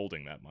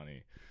 withholding that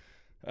money.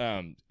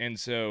 And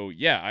so,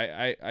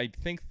 yeah, I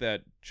think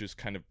that just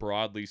kind of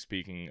broadly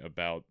speaking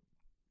about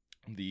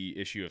the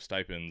issue of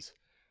stipends,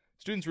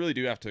 students really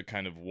do have to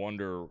kind of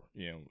wonder,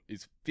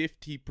 is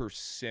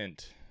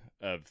 50%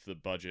 of the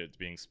budget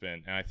being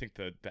spent, and I think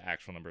that the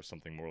actual number is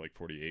something more like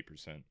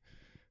 48%,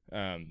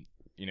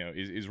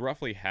 is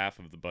roughly half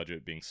of the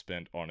budget being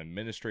spent on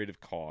administrative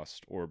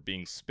cost or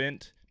being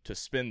spent to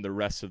spend the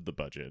rest of the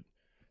budget.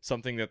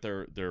 Something that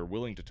they're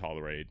willing to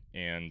tolerate.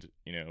 And,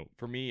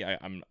 for me,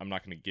 I'm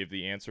not going to give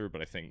the answer,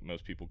 but I think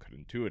most people could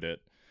intuit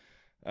it.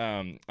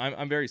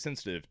 I'm very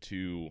sensitive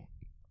to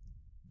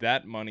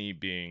that money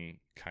being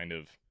kind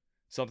of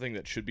something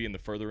that should be in the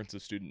furtherance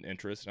of student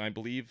interest. And I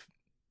believe,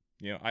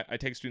 I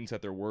take students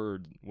at their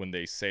word when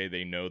they say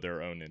they know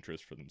their own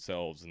interest for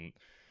themselves. And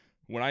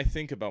when I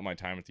think about my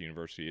time at the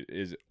university, it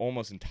is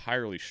almost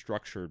entirely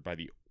structured by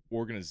the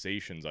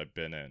organizations I've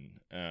been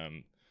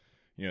in.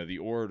 The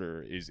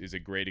Orator is a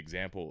great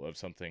example of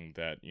something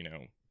that,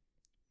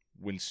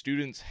 when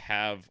students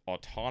have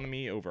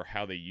autonomy over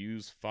how they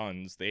use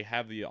funds, they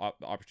have the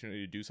opportunity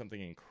to do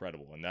something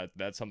incredible. And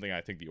that's something I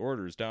think the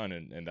Orator's done,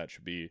 and that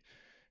should be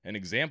an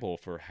example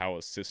for how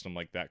a system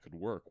like that could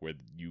work, where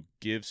you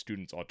give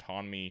students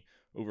autonomy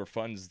over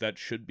funds that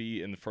should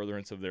be in the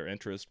furtherance of their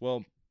interest.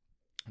 Well,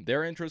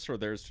 their interests are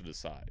theirs to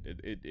decide.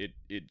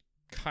 It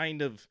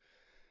kind of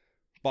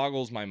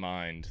boggles my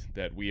mind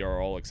that we are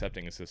all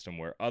accepting a system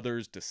where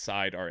others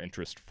decide our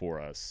interest for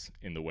us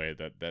in the way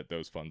that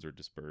those funds are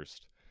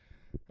dispersed.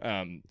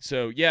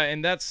 So yeah,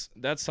 and that's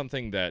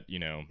something that,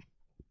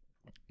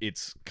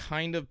 it's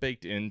kind of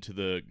baked into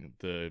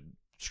the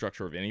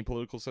structure of any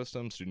political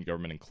system, student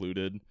government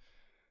included.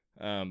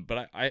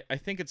 But I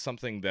think it's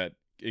something that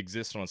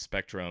exists on a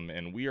spectrum,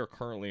 and we are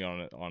currently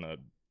on a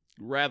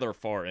rather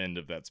far end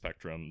of that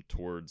spectrum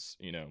towards,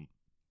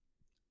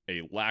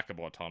 a lack of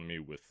autonomy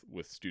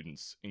with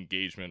students'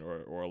 engagement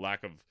or a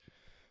lack of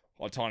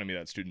autonomy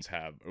that students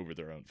have over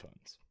their own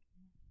funds.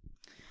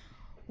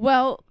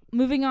 Well,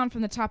 moving on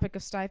from the topic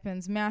of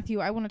stipends, Matthew,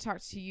 I want to talk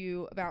to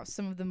you about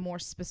some of the more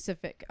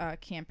specific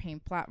campaign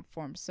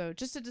platforms. So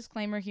just a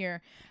disclaimer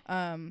here,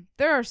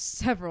 there are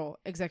several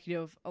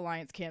Executive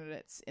Alliance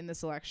candidates in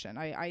this election.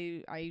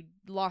 I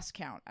lost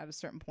count at a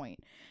certain point.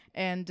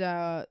 And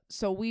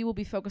so we will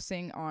be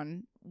focusing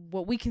on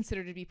what we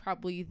consider to be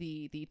probably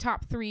the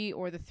top three,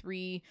 or the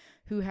three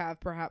who have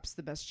perhaps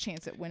the best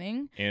chance at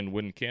winning. And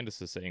when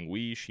Candace is saying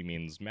we, she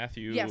means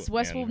Matthew. Yes,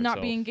 Wes will not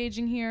be herself.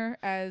 engaging here,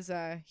 as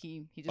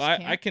he just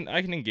can't.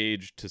 I can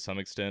engage to some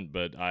extent,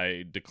 but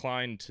I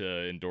decline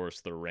to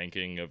endorse the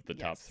ranking of the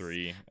top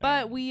three.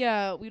 But we'd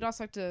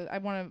also like to. I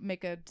want to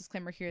make a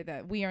disclaimer here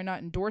that we are not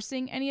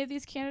endorsing any of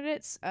these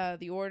candidates.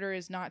 The order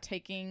is not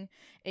taking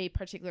a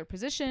particular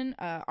position.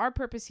 Our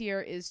purpose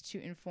here is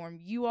to inform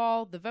you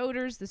all, the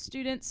voters, the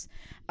students,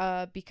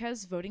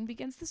 because voting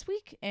begins this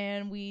week,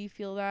 and we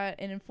feel that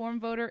an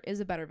informed voter is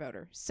a better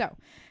voter. So,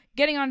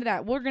 getting on to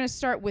that, we're going to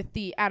start with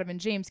the Adam and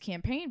James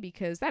campaign,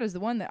 because that is the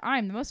one that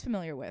I'm the most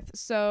familiar with.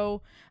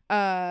 So,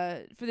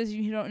 for those of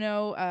you who don't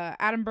know,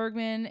 Adam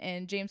Bergman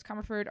and James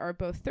Comerford are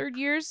both third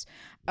years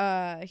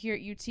here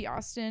at UT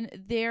Austin.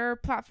 Their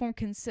platform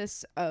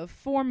consists of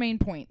 4 main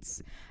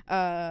points.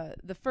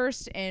 The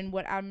first, and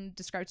what Adam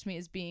described to me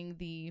as being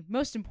the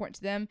most important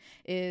to them,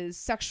 is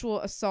sexual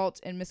assault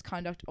and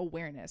misconduct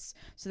awareness.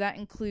 So that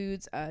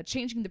includes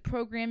changing the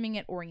programming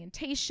at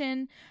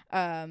orientation,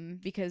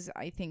 because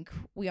I think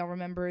we all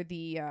remember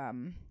the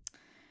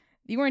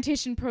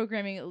orientation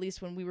programming, at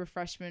least when we were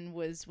freshmen,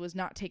 was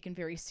not taken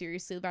very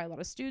seriously by a lot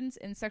of students,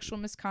 and sexual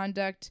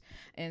misconduct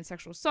and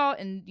sexual assault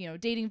and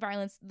dating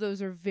violence,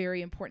 those are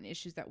very important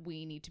issues that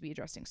we need to be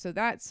addressing. So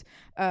that's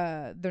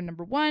their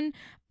number one.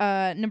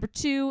 Number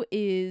 2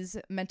 is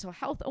mental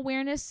health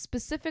awareness,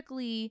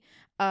 specifically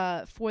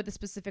for the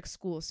specific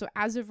schools. So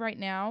as of right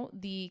now,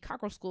 the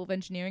Cockrell School of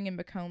Engineering and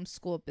Macomb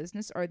School of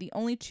Business are the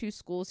only 2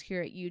 schools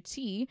here at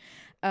UT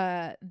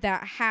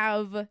that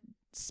have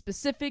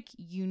specific,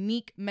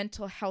 unique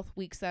mental health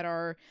weeks that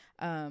are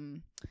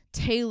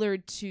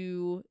tailored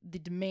to the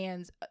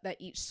demands that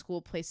each school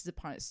places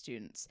upon its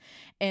students.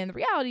 And the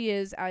reality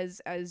is,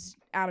 as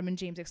Adam and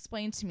James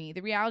explained to me,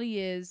 the reality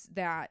is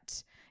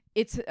that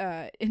it's,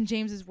 in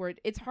James's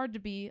word, it's hard to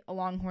be a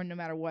Longhorn no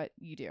matter what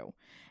you do.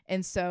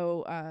 And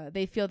so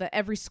they feel that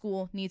every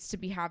school needs to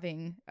be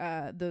having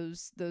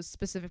those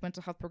specific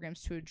mental health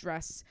programs to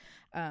address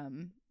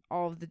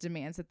all of the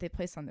demands that they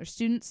place on their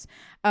students.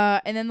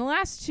 And then the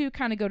last 2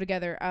 kind of go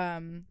together.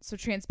 So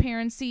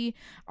transparency,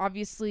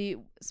 obviously,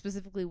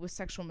 specifically with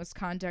sexual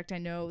misconduct. I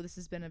know this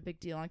has been a big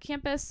deal on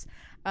campus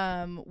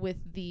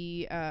with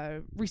the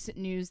recent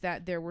news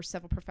that there were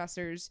several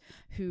professors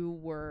who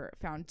were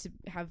found to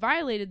have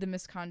violated the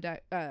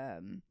misconduct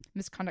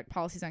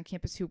policies on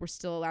campus, who were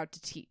still allowed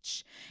to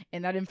teach.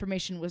 And that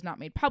information was not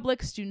made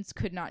public. Students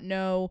could not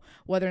know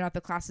whether or not the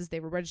classes they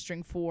were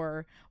registering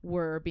for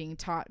were being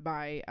taught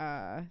by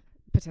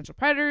potential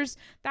predators.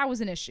 That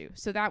was an issue.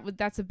 So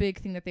that's a big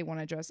thing that they want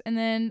to address. And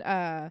then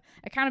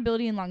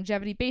accountability and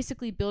longevity,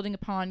 basically building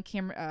upon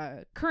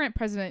current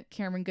President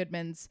Cameron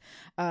Goodman's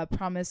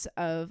promise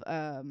of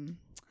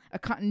a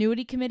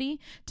continuity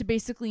committee to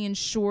basically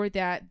ensure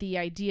that the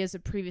ideas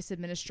of previous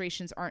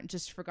administrations aren't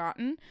just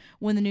forgotten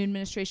when the new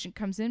administration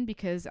comes in,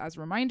 because as a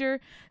reminder,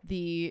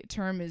 the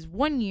term is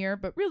 1 year,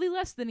 but really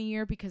less than a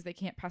year, because they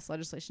can't pass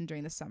legislation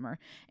during the summer.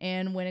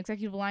 And when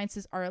executive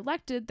alliances are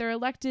elected, they're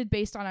elected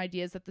based on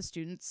ideas that the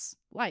students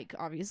like,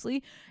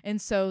 obviously.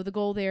 And so the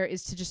goal there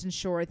is to just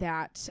ensure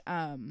that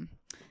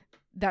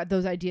that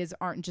those ideas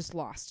aren't just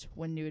lost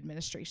when new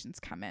administrations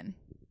come in.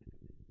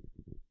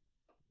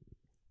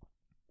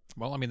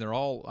 Well,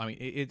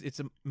 it's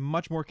a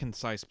much more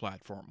concise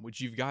platform,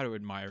 which you've got to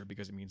admire,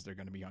 because it means they're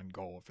going to be on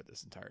goal for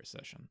this entire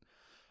session.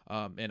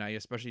 And I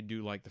especially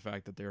do like the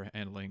fact that they're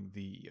handling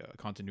the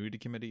continuity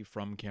committee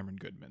from Cameron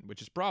Goodman,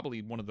 which is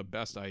probably one of the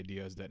best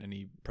ideas that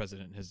any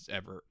president has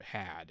ever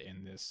had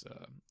in this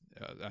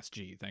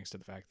SG, thanks to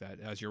the fact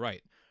that, as you're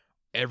right,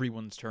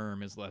 everyone's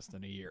term is less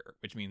than a year,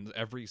 which means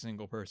every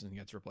single person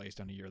gets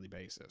replaced on a yearly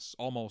basis,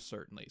 almost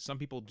certainly. Some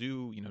people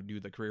do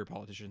the career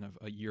politician of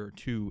a year or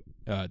 2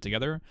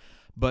 together,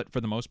 but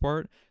for the most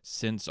part,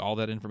 since all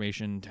that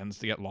information tends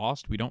to get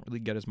lost, we don't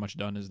really get as much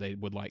done as they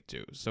would like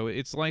to. So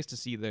it's nice to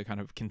see the kind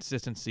of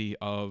consistency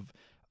of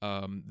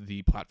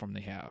the platform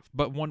they have.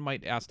 But one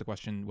might ask the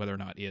question whether or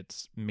not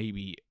it's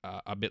maybe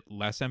a bit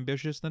less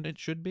ambitious than it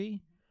should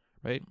be.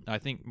 Right, I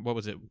think, what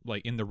was it,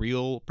 like in the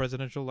real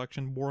presidential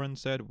election, Warren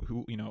said,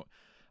 who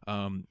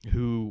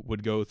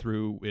would go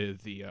through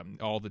with the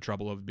all the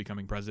trouble of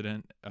becoming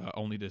president,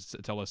 only to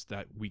tell us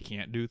that we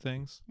can't do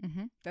things.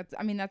 Mm-hmm.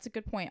 That's a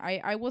good point.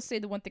 I will say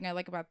the one thing I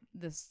like about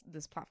this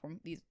platform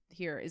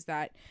here is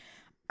that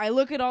I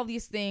look at all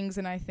these things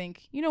and I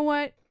think, you know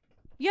what?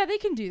 Yeah, they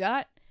can do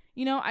that.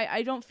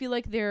 I don't feel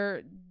like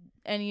they're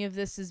any of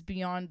this is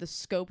beyond the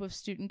scope of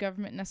student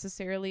government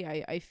necessarily.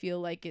 I feel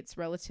like it's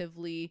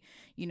relatively,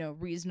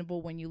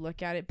 reasonable when you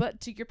look at it.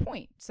 But to your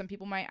point, some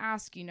people might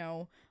ask,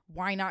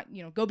 why not,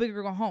 go big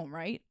or go home,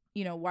 right?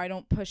 Why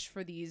don't push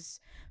for these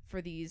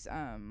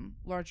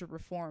larger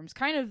reforms?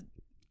 Kind of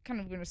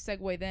going to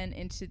segue then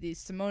into the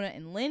Simona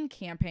and Lynn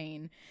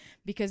campaign,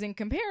 because in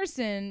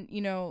comparison,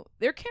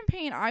 their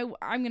campaign, I'm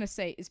going to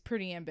say, is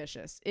pretty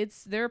ambitious.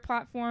 Their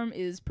platform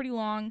is pretty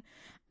long.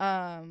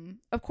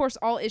 Of course,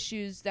 all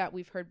issues that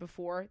we've heard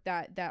before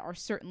that are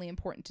certainly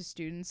important to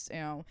students.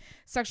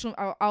 Sexual.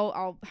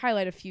 I'll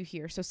highlight a few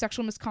here. So,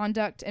 sexual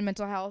misconduct and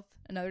mental health.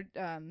 Another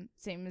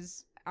same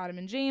as Adam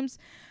and James.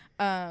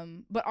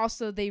 But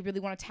also they really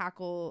want to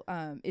tackle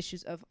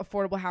issues of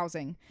affordable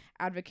housing,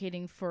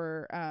 advocating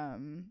for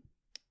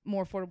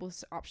more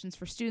affordable options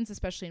for students,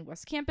 especially in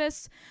West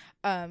Campus.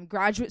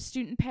 Graduate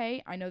student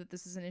pay. I know that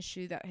this is an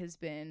issue that has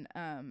been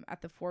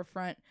at the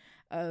forefront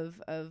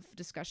of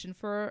discussion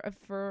for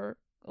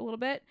a little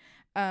bit.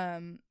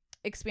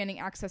 Expanding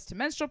access to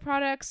menstrual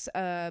products,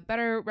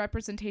 better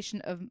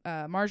representation of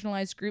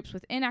marginalized groups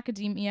within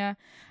academia.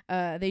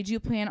 They do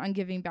plan on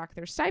giving back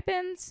their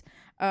stipends.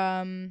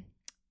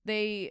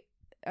 They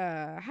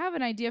have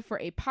an idea for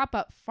a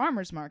pop-up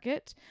farmers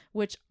market,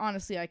 which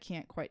honestly I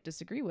can't quite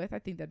disagree with. I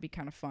think that'd be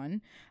kind of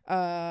fun.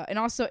 And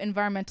also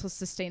environmental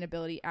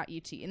sustainability at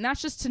UT. And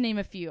that's just to name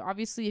a few.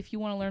 Obviously, if you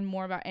want to learn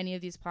more about any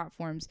of these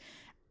platforms,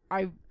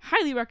 I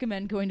highly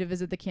recommend going to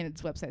visit the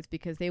candidates' websites,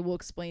 because they will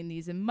explain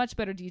these in much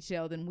better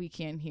detail than we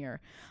can here.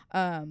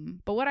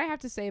 But what I have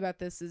to say about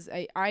this is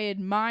I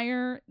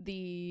admire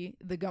the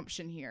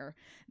gumption here.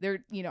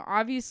 They're,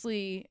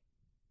 obviously,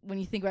 when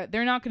you think about it,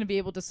 they're not going to be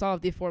able to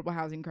solve the affordable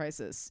housing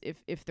crisis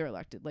if they're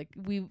elected. Like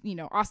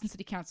Austin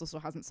City Council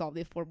still hasn't solved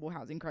the affordable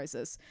housing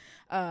crisis.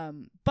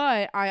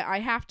 But I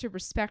have to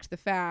respect the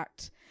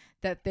fact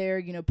that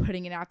they're,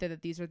 putting it out there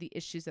that these are the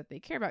issues that they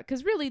care about.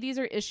 Because really, these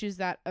are issues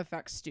that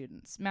affect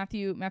students.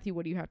 Matthew,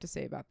 what do you have to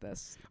say about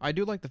this? I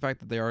do like the fact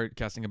that they are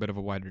casting a bit of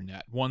a wider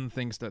net. One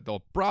thinks that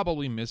they'll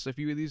probably miss a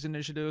few of these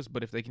initiatives,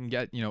 but if they can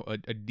get,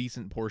 a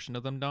decent portion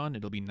of them done,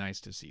 it'll be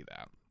nice to see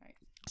that.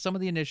 Some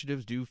of the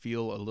initiatives do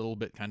feel a little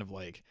bit kind of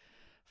like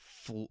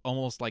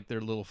almost like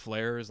they're little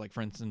flares. Like,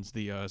 for instance,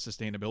 the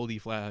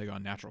sustainability flag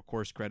on natural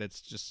course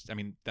credits.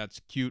 That's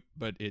cute,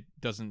 but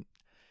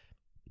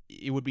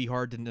it would be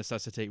hard to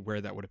necessitate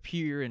where that would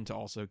appear and to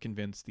also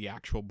convince the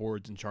actual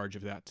boards in charge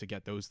of that to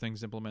get those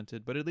things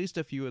implemented. But at least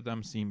a few of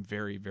them seem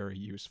very, very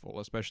useful,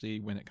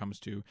 especially when it comes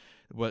to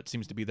what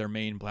seems to be their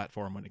main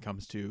platform when it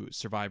comes to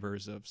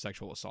survivors of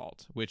sexual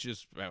assault, which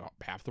is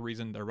half the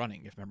reason they're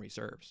running, if memory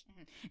serves.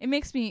 It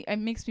makes me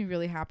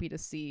really happy to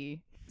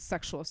see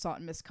sexual assault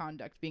and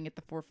misconduct being at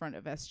the forefront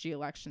of SG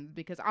elections,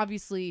 because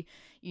obviously,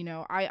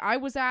 I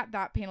was at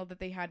that panel that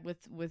they had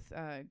with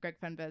Greg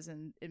Fenves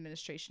and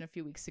administration a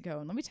few weeks ago,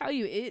 and let me tell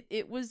you,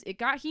 it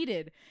got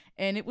heated,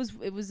 and it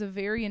was a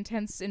very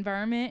intense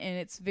environment, and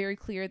it's very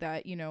clear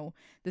that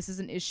this is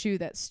an issue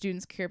that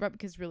students care about,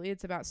 because really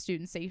it's about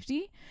student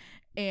safety.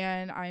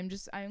 And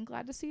I'm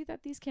glad to see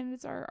that these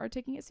candidates are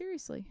taking it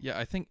seriously. Yeah,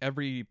 I think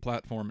every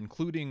platform,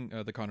 including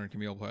the Connor and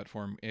Camille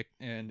platform,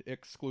 and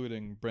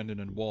excluding Brendan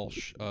and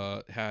Walsh,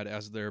 had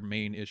as their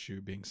main issue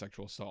being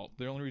sexual assault.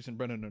 The only reason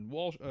Brendan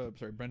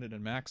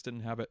and Max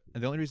didn't have it,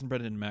 and the only reason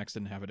Brendan and Max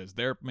didn't have it as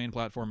their main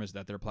platform is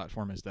that their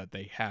platform is that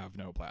they have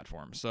no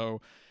platform.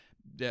 So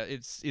yeah,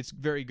 it's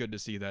very good to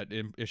see that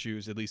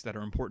issues, at least that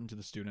are important to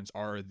the students,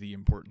 are the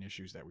important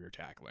issues that we are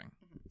tackling.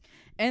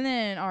 And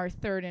then our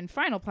third and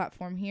final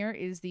platform here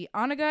is the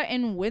Onaga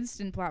and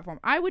Winston platform.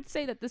 I would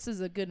say that this is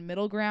a good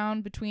middle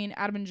ground between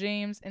Adam and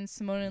James and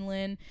Simona and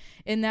Lynn,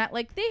 in that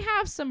they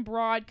have some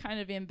broad kind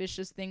of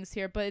ambitious things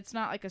here, but it's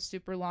not like a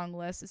super long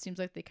list. It seems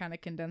like they kind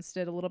of condensed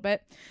it a little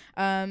bit.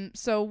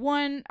 So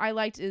one I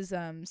liked is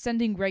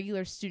sending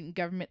regular student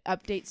government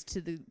updates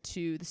to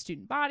the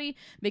student body,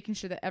 making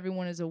sure that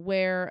everyone is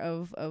aware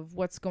of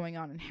what's going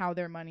on and how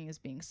their money is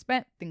being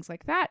spent, things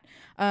like that.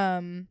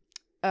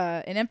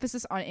 An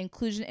emphasis on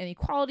inclusion and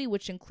equality,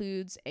 which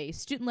includes a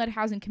student-led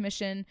housing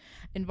commission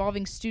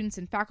involving students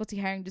in faculty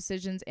hiring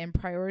decisions and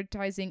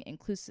prioritizing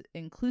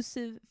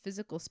inclusive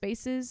physical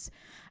spaces.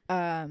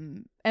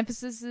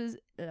 Emphasis is,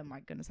 oh my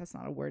goodness, that's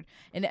not a word.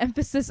 An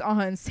emphasis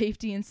on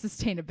safety and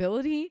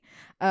sustainability.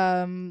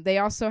 They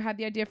also had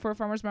the idea for a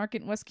farmers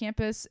market in West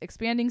Campus,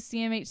 expanding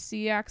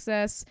CMHC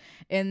access,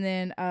 and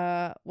then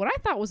what I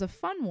thought was a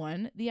fun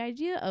one, the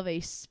idea of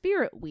a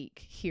spirit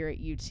week here at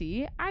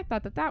UT. I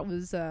thought that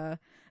was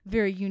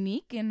very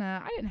unique, and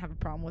I didn't have a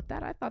problem with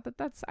that.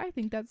 I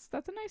think that's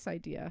a nice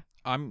idea.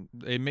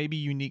 It may be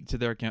unique to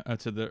their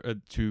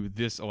to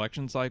this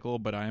election cycle,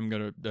 but I am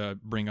going to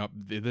bring up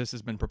this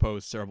has been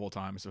proposed several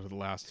times over the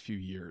last few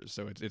years,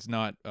 so it's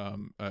not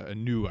a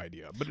new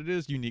idea, but it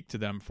is unique to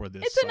them for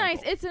this.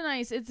 It's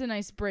a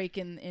nice break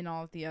in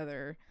all of the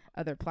other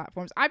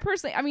platforms. I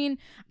personally,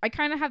 I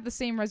kind of have the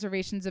same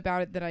reservations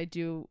about it that I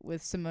do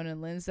with Simona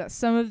and Lynn's, that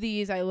some of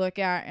these I look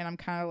at and I'm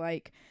kind of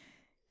like,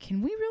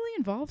 can we really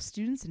involve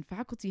students in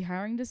faculty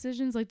hiring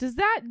decisions? Like, does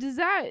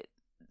that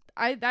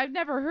I've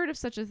never heard of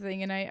such a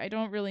thing, and I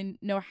don't really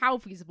know how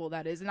feasible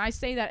that is. And I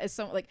say that as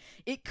some like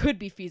it could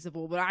be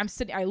feasible, but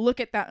I look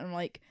at that and I'm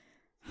like,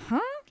 huh?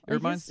 It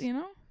reminds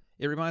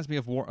It reminds me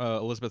of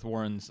Elizabeth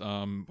Warren's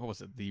what was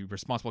it, the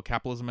Responsible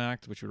Capitalism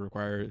Act, which would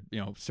require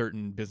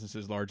certain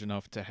businesses large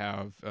enough to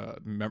have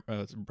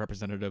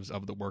representatives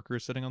of the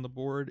workers sitting on the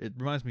board. It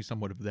reminds me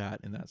somewhat of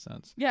that in that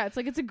sense. Yeah, it's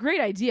like it's a great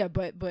idea,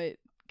 but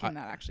can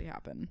that actually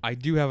happen? I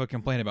do have a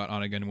complaint about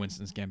Anna Gunn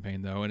Winston's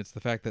campaign, though, and it's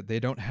the fact that they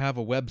don't have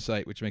a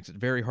website, which makes it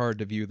very hard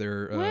to view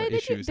their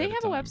issues. They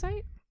have a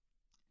website.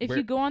 If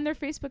you go on their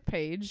Facebook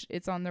page,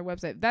 it's on their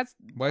website.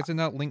 Why is it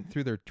not linked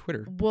through their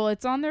Twitter? Well,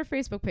 it's on their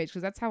Facebook page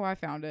because that's how I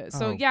found it.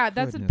 So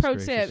that's a pro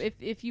tip.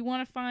 If you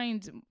want to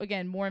find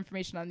again more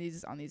information on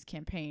these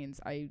campaigns,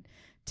 I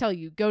tell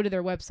you go to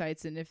their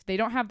websites, and if they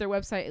don't have their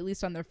website at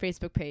least on their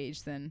Facebook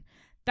page, then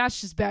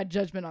that's just bad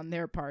judgment on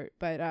their part.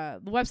 But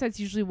the websites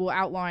usually will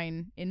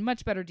outline in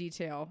much better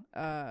detail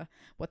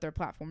what their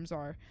platforms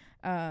are.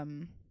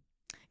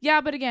 Yeah,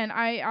 but again,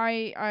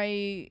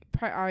 I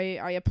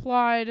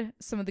applaud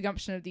some of the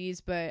gumption of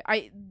these, but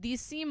these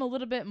seem a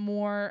little bit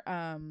more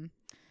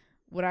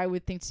what I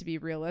would think to be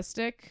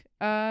realistic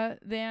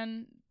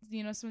than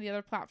some of the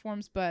other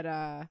platforms.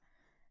 But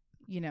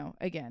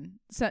again,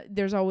 so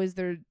there's always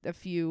a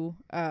few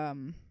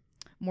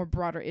more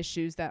broader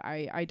issues that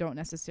I don't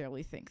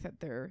necessarily think that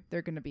they're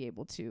going to be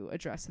able to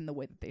address in the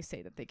way that they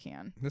say that they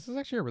can. This is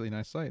actually a really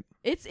nice site.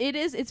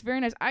 It's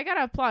very nice. I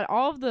gotta applaud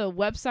all of the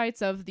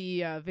websites of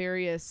the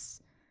various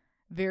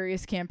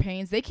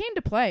campaigns. They came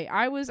to play.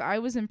 I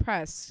was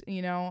impressed.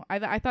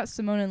 I thought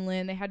Simone and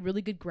Lynn, they had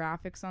really good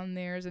graphics on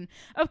theirs, and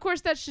of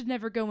course that should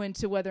never go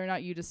into whether or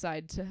not you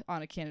decide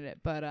on a candidate.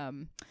 But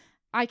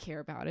I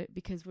care about it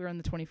because we're in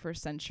the 21st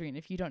century, and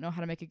if you don't know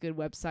how to make a good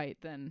website,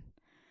 then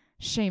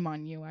shame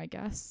on you, I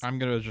guess. I'm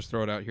gonna just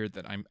throw it out here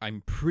that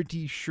I'm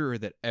pretty sure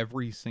that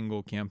every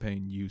single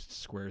campaign used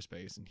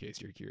Squarespace, in case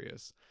you're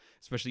curious.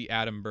 Especially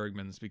Adam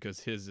Bergman's,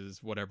 because his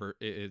is whatever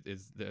it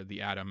is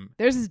the Adam.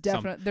 Theirs is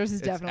definitely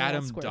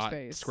Adam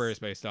Squarespace.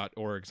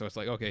 Squarespace.org. So it's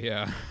like, okay,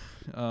 yeah.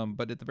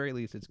 But at the very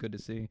least, it's good to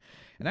see.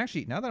 And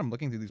actually, now that I'm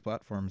looking through these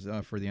platforms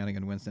for the Anna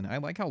Gunn Winston, I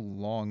like how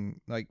long,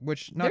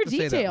 which not They're to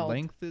detailed. say that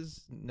length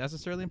is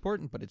necessarily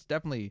important, but it's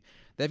definitely,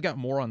 they've got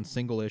more on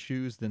single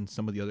issues than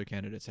some of the other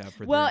candidates have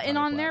for their and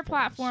on their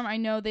platforms. platform, I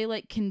know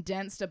they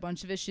condensed a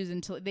bunch of issues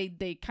until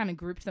they kind of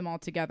grouped them all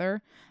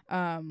together,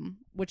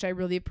 which I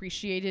really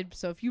appreciated.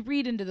 So if you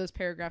read into those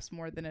paragraphs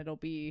more, then it'll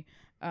be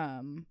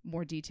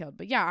more detailed.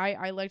 But yeah,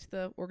 I liked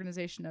the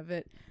organization of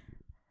it.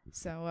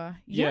 So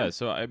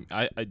so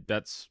I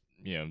that's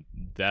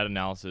that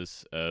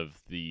analysis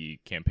of the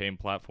campaign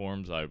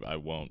platforms I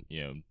won't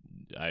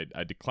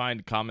I decline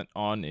to comment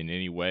on in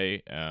any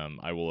way.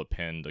 I will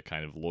append a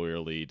kind of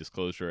lawyerly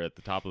disclosure at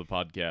the top of the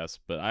podcast,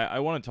 but I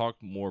want to talk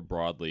more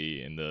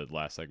broadly in the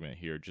last segment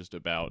here just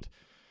about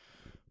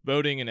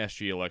voting in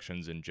SG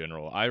elections in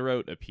general. I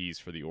wrote a piece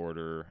for The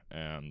Order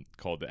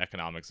called The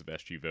Economics of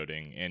SG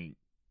Voting, and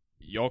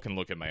y'all can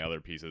look at my other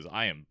pieces.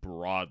 I am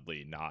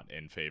broadly not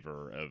in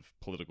favor of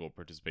political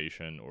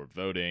participation or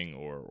voting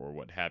or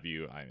what have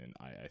you.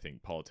 I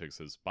think politics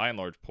is by and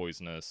large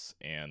poisonous,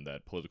 and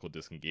that political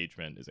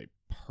disengagement is a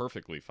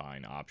perfectly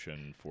fine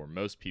option for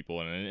most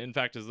people, and in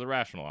fact is the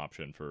rational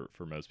option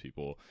for most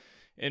people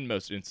in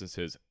most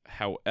instances.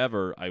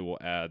 However, I will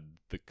add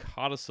the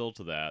codicil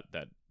to that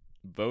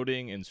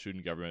voting in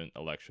student government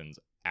elections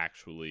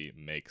actually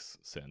makes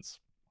sense.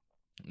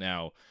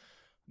 Now,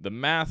 the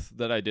math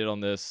that I did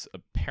on this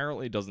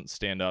apparently doesn't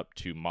stand up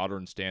to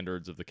modern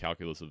standards of the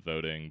calculus of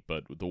voting,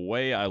 but the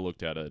way I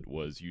looked at it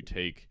was you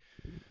take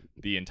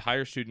the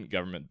entire student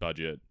government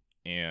budget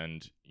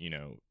and,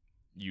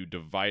 you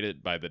divide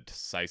it by the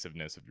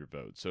decisiveness of your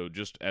vote. So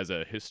just as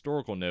a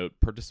historical note,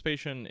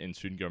 participation in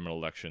student government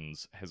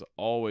elections has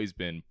always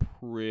been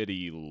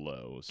pretty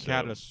low. So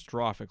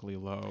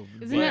catastrophically low.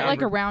 Isn't it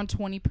like around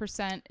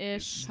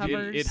 20%-ish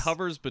hovers? It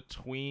hovers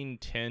between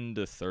 10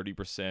 to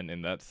 30%,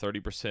 and that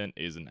 30%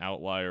 is an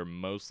outlier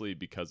mostly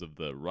because of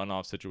the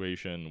runoff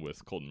situation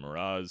with Colton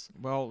Meraz.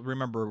 Well,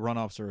 remember,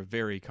 runoffs are a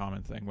very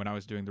common thing. When I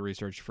was doing the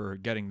research for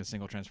getting the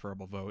single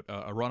transferable vote,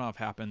 a runoff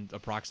happened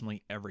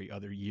approximately every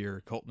other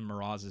year. Colton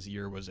Meraz's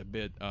year was a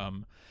bit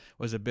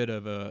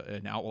of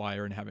an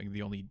outlier in having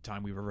the only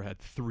time we've ever had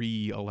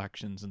 3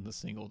 elections in the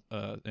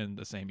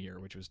same year,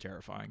 which was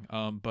terrifying.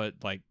 But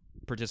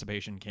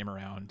participation came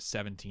around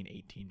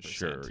 17-18%.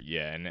 Sure,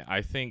 yeah, and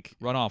I think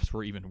runoffs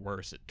were even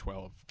worse at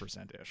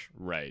 12%-ish.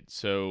 Right,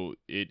 so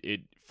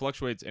it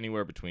fluctuates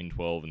anywhere between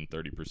 12 and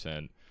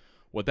 30%.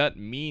 What that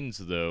means,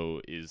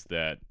 though, is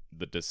that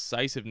the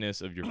decisiveness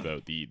of your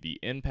vote, the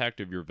impact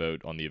of your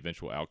vote on the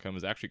eventual outcome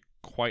is actually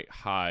quite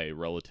high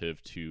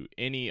relative to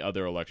any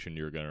other election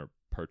you're going to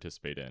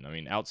participate in. I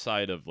mean,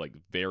 outside of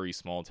very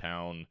small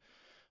town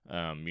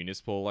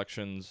municipal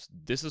elections,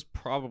 this is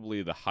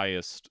probably the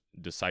highest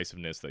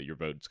decisiveness that your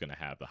vote's going to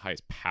have, the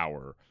highest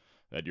power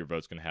that your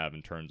vote's going to have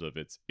in terms of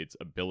its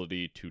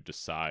ability to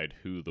decide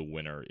who the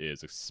winner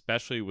is,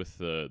 especially with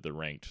the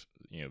ranked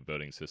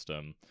voting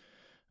system.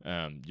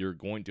 you're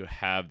going to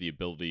have the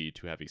ability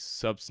to have a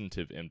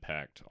substantive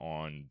impact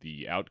on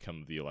the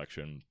outcome of the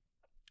election.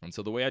 And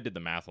so the way I did the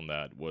math on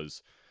that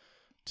was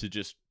to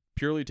just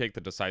purely take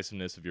the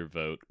decisiveness of your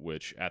vote,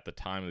 which at the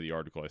time of the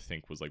article I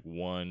think was like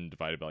 1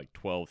 divided by like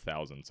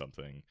 12,000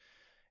 something,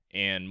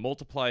 and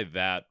multiply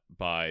that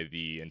by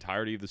the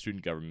entirety of the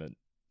student government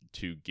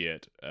to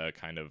get a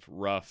kind of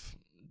rough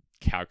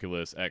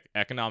calculus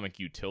economic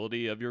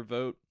utility of your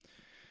vote,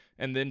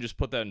 and then just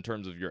put that in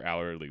terms of your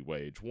hourly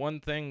wage. One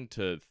thing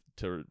to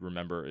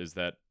remember is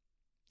that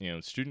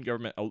student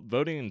government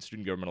voting in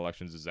student government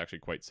elections is actually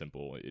quite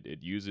simple. It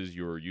uses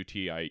your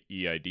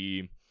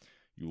UTEID.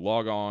 You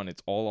log on.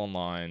 It's all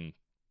online.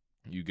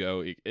 You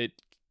go.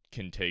 It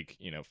can take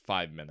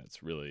 5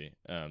 minutes really.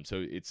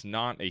 So it's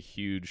not a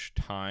huge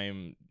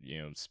time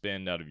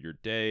spend out of your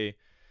day.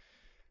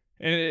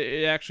 And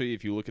it actually,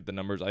 if you look at the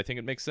numbers, I think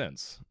it makes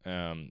sense.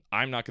 I'm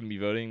not going to be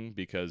voting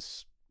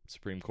because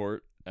Supreme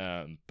Court,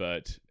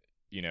 but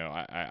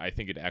I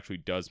think it actually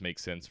does make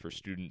sense for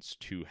students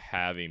to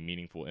have a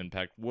meaningful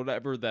impact,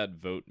 whatever that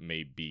vote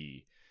may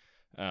be.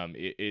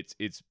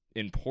 It's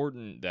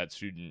important that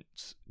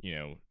students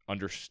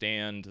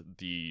understand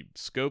the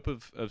scope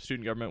of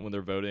student government when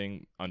they're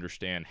voting,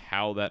 understand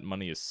how that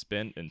money is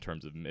spent in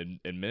terms of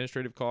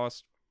administrative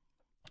costs,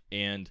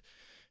 and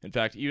in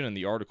fact, even in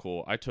the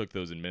article, I took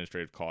those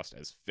administrative costs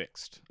as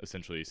fixed,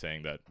 essentially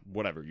saying that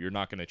whatever, you're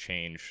not going to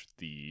change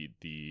the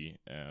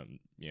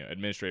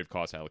administrative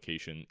cost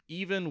allocation,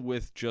 even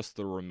with just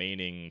the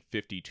remaining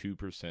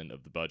 52%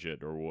 of the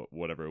budget or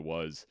whatever it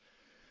was.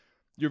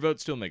 Your vote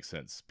still makes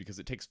sense because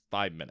it takes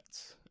 5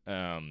 minutes.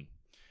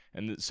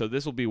 So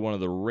this will be one of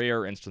the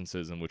rare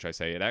instances in which I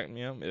say it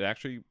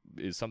actually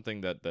is something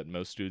that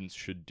most students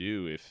should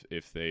do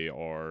if they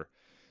are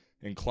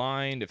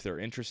inclined, if they're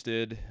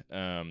interested.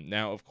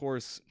 Now, of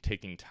course,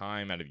 taking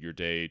time out of your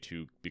day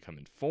to become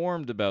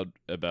informed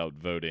about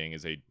voting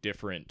is a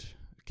different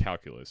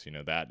calculus.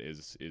 That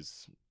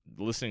is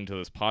listening to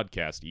this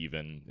podcast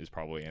even is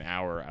probably an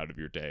hour out of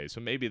your day. So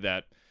maybe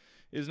that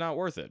is not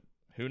worth it.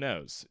 Who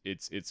knows?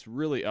 It's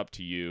really up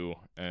to you.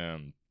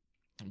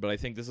 But I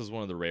think this is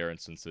one of the rare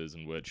instances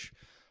in which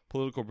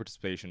political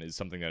participation is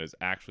something that is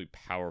actually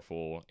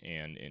powerful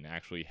and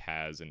actually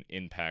has an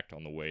impact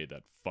on the way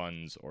that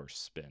funds are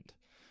spent.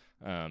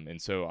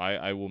 And so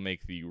I will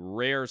make the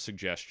rare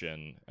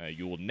suggestion.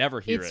 You will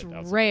never hear it.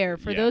 It's rare.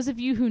 For those of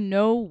you who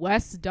know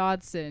Wes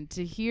Dodson,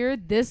 to hear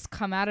this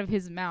come out of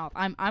his mouth,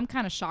 I'm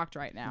kind of shocked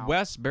right now.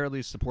 Wes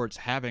barely supports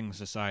having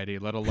society,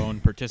 let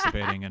alone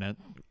participating in it.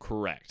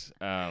 Correct.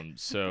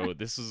 So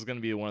this is going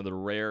to be one of the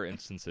rare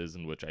instances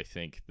in which I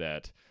think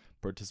that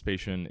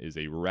participation is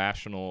a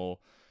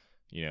rational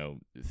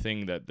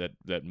thing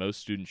that most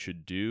students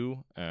should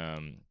do.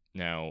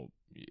 Now,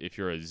 if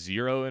you're a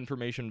zero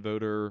information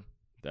voter,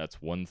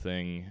 that's one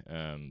thing.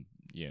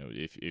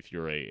 If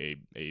you're a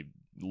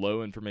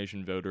low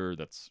information voter,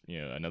 that's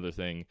another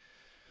thing.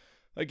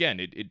 Again,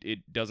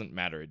 it doesn't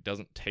matter. It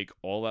doesn't take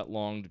all that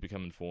long to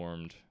become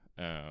informed.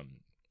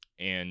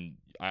 And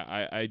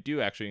I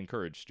do actually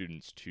encourage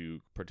students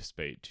to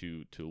participate,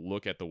 to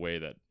look at the way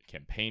that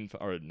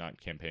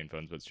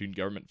student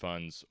government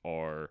funds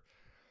are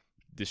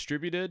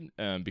distributed,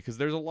 because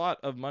there's a lot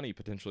of money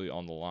potentially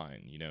on the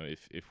line.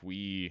 If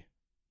we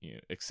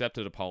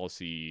accepted a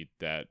policy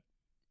that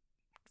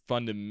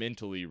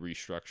fundamentally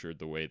restructured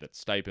the way that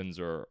stipends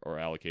are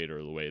allocated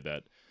or the way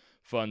that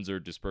funds are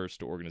dispersed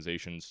to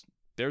organizations,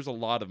 there's a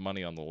lot of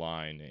money on the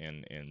line,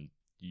 and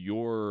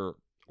your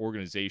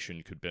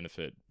organization could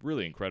benefit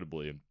really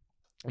incredibly.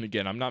 And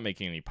again, I'm not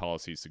making any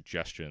policy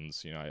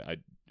suggestions.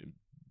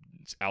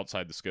 It's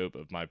outside the scope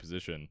of my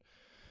position.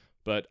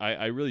 But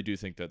I really do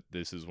think that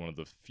this is one of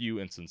the few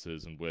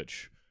instances in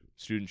which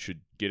students should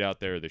get out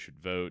there, they should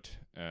vote.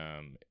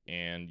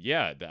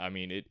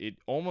 It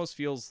almost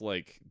feels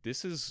like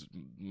this is,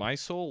 my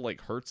soul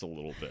like hurts a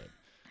little bit.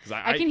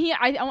 I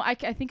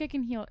think I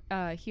can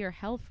hear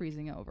hell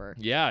freezing over.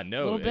 Yeah,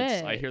 no, a little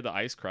bit. I hear the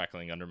ice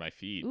crackling under my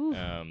feet.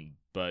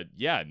 But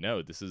yeah,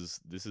 no, this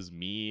is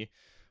me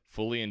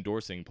fully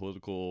endorsing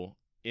political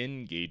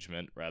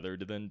engagement rather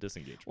than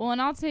disengagement. Well,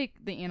 and I'll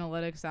take the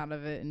analytics out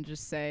of it and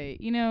just say,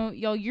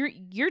 y'all,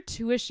 your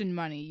tuition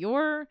money,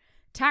 your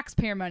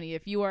taxpayer money,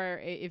 if you are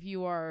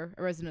a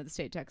resident of the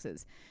state of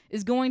Texas,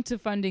 is going to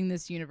funding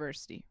this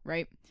university,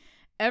 right?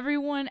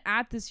 Everyone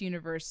at this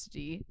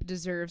university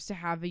deserves to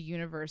have a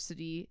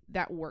university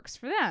that works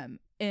for them,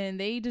 and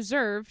they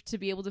deserve to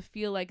be able to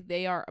feel like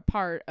they are a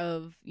part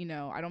of,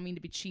 I don't mean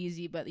to be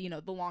cheesy, but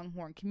the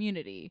Longhorn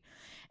community.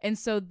 And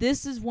so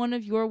this is one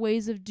of your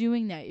ways of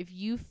doing that. If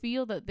you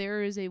feel that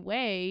there is a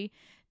way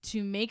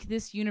to make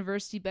this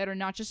university better,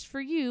 not just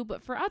for you,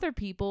 but for other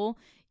people,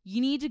 you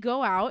need to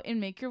go out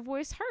and make your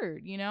voice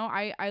heard.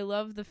 I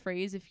love the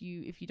phrase, if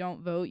you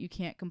don't vote, you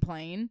can't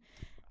complain.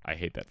 I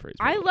hate that phrase.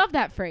 I love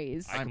that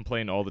phrase. I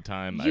complain all the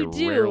time. You I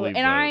do, rarely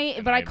and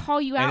vote, but I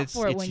call you out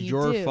for it when you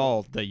do. It's your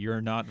fault that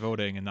you're not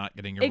voting and not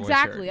getting your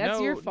Exactly, voice heard.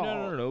 that's your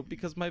fault. No,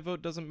 because my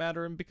vote doesn't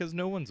matter and because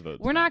no one's votes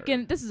We're matter. not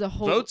gonna. This is a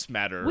whole. Votes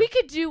matter. We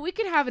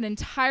could have an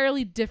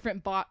entirely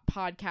different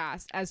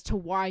podcast as to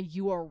why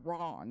you are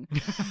wrong,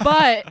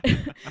 but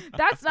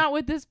that's not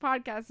what this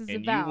podcast is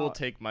and about. you will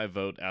take my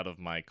vote out of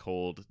my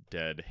cold,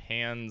 dead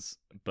hands.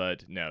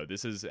 But no,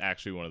 this is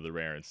actually one of the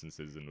rare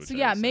instances in which. So I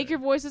yeah, would make say- your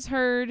voices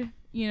heard.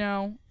 You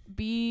know,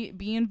 be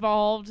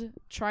involved.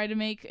 Try to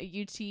make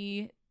a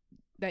UT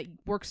that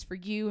works for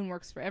you and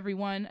works for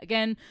everyone.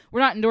 Again, we're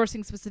not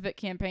endorsing specific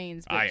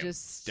campaigns, but I am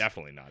just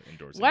definitely not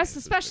endorsing. Wes any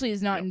especially specific-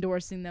 is not Yep.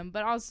 endorsing them,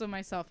 but also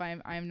myself, I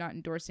am not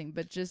endorsing.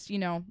 But just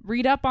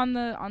read up on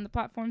the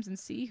platforms and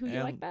see who you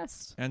like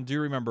best. And do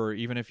remember,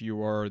 even if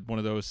you are one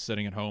of those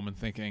sitting at home and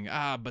thinking,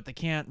 but they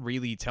can't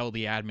really tell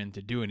the admin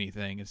to do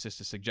anything, it's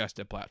just a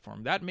suggested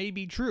platform. That may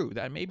be true.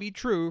 That may be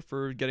true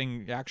for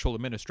getting actual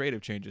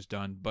administrative changes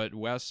done. But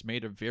Wes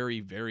made a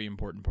very, very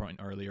important point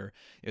earlier,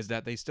 is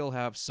that they still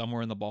have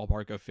somewhere in the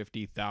ballpark of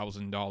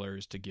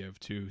 $50,000 to give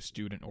to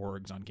student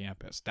orgs on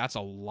campus. That's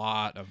a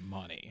lot of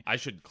money. I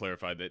should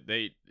clarify that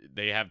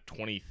they have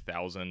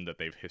 20,000 that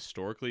they've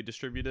historically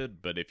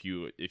distributed, but if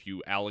you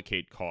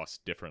allocate costs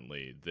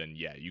differently, then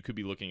yeah, you could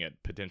be looking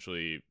at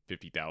potentially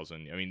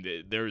 50,000. I mean,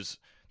 there's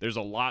a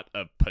lot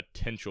of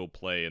potential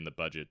play in the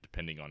budget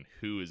depending on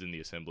who is in the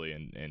assembly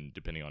and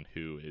depending on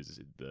who is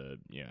at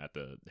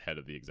the head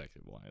of the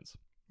executive alliance.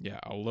 Yeah,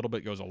 a little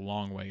bit goes a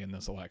long way in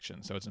this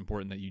election, so it's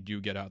important that you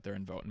do get out there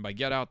and vote. And by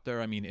get out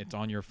there, I mean it's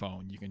on your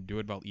phone. You can do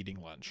it while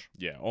eating lunch.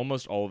 Yeah,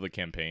 almost all of the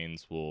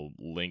campaigns will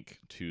link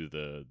to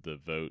the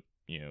vote,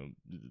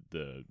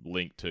 the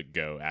link to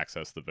go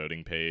access the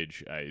voting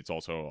page. It's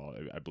also,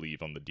 I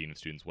believe, on the Dean of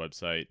Students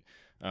website.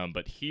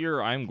 But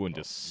here I'm going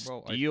to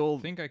steal... I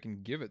think I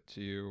can give it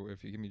to you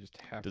if you give me just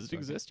half Does a it second.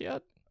 exist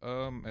yet?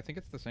 I think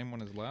it's the same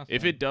one as last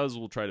If time. it does,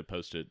 we'll try to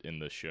post it in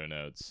the show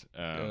notes.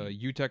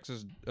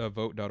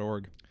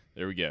 utexasvote.org.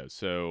 There we go.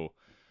 So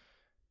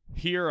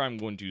here I'm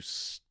going to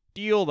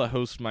steal the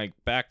host mic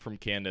back from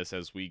Candace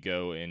as we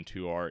go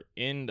into our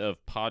end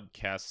of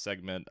podcast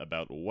segment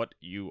about what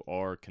you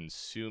are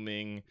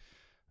consuming.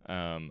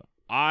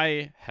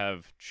 I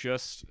have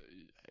just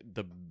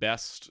the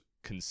best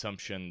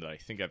consumption that I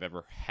think I've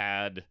ever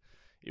had.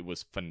 It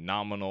was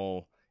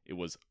phenomenal. It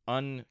was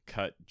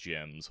Uncut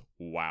Gems.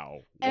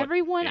 Wow.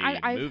 Everyone,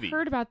 I've movie.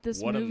 heard about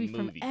this What a movie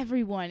from movie.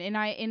 everyone, and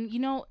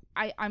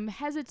I'm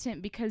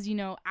hesitant because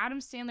Adam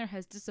Sandler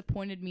has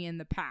disappointed me in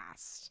the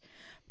past,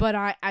 but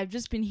I've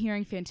just been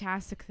hearing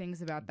fantastic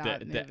things about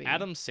that movie. The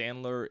Adam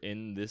Sandler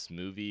in this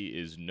movie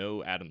is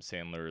no Adam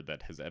Sandler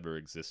that has ever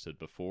existed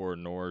before,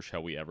 nor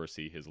shall we ever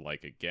see his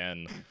like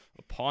again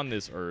upon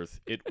this earth.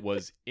 It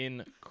was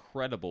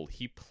incredible.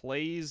 He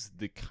plays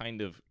the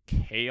kind of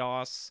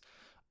chaos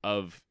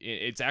of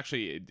it's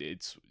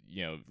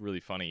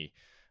really funny.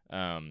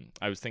 I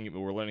was thinking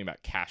we're learning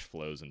about cash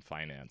flows in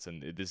finance,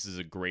 and this is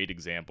a great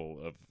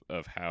example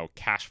of how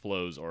cash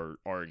flows are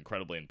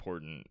incredibly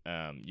important.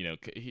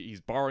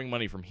 He's borrowing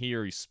money from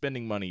here, he's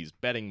spending money, he's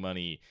betting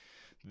money.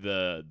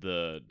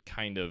 The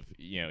kind of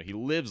he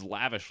lives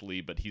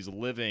lavishly, but he's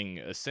living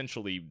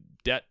essentially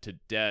debt to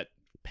debt,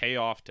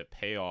 payoff to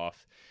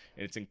payoff,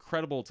 and it's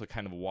incredible to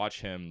kind of watch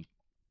him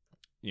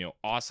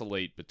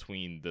oscillate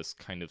between this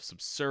kind of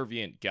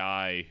subservient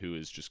guy who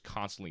is just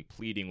constantly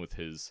pleading with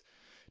his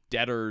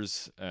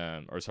debtors,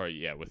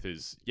 with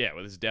his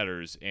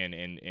debtors,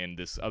 and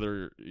this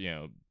other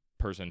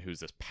person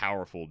who's this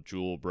powerful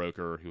jewel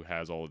broker who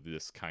has all of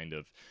this kind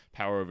of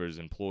power over his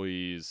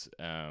employees.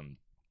 I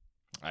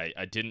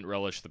didn't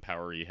relish the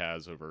power he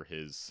has over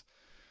his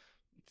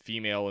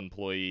female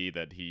employee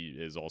that he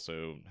is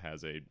also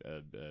has a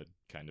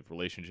kind of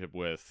relationship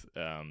with.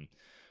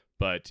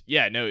 But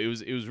yeah, no, it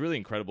was really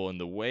incredible in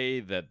the way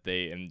that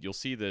and you'll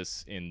see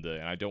this and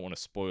I don't want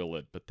to spoil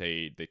it, but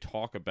they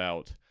talk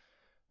about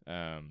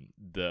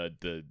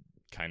the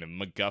kind of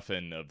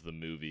MacGuffin of the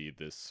movie,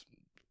 this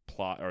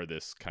plot or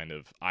this kind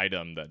of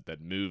item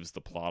that moves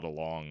the plot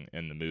along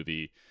in the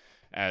movie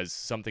as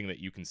something that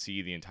you can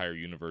see the entire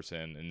universe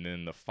in. And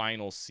then the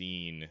final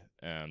scene,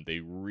 they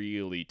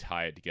really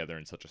tie it together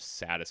in such a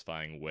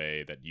satisfying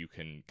way that you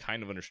can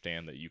kind of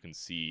understand that you can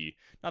see,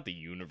 not the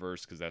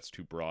universe because that's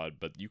too broad,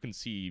 but you can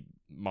see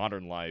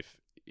modern life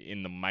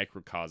in the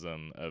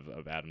microcosm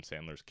of Adam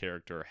Sandler's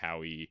character,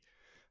 how he,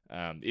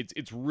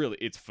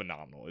 it's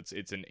phenomenal.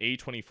 It's an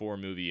A24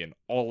 movie in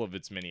all of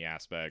its many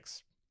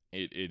aspects.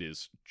 It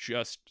is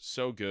just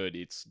so good.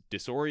 It's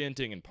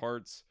disorienting in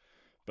parts,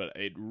 but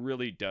it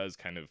really does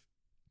kind of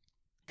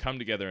come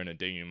together in a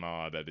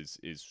denouement that is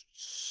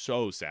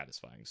so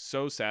satisfying.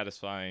 So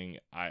satisfying.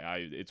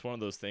 It's one of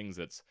those things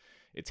it's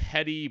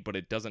heady, but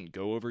it doesn't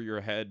go over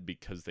your head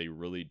because they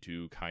really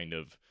do kind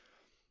of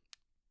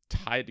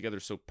tie it together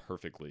so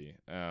perfectly.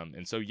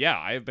 And so, yeah,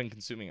 I have been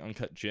consuming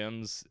Uncut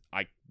Gems.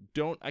 I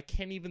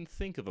can't even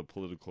think of a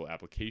political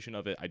application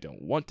of it. I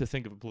don't want to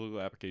think of a political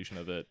application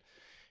of it.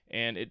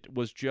 And it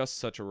was just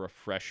such a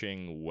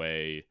refreshing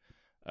way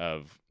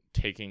of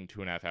taking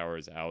 2.5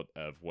 hours out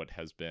of what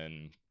has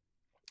been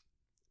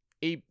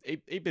a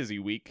busy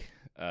week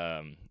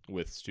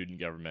with student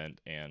government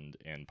and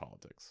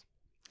politics.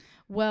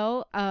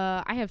 Well,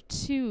 I have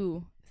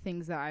two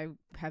things that I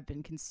have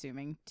been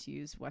consuming, to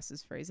use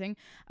Wes's phrasing.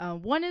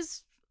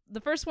 The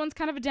first one's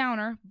kind of a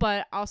downer,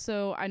 but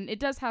also it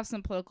does have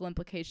some political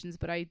implications,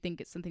 but I think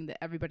it's something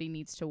that everybody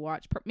needs to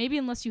watch. Maybe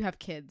unless you have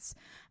kids,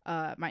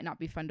 it might not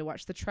be fun to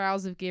watch. The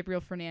Trials of Gabriel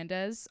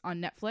Fernandez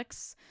on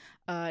Netflix.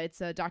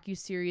 It's a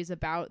docuseries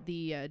about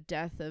the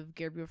death of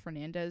Gabriel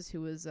Fernandez, who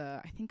was,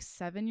 I think,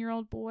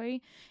 7-year-old boy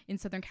in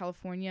Southern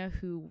California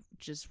who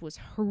just was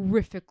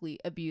horrifically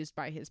abused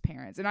by his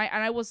parents. And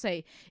I will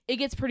say, it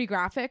gets pretty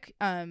graphic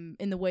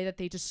in the way that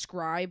they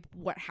describe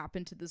what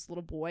happened to this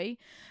little boy,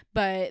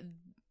 but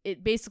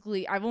it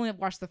basically, I've only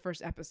watched the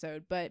first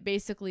episode, but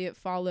basically it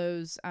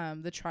follows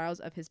the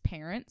trials of his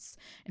parents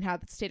and how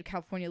the state of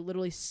California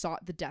literally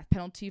sought the death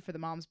penalty for the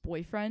mom's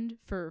boyfriend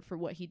for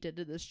what he did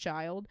to this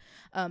child,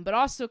 but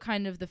also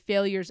kind of the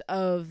failures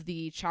of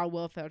the child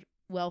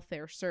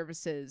welfare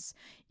services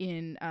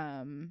in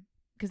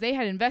because they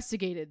had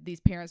investigated these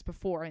parents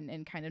before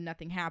and kind of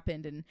nothing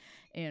happened, and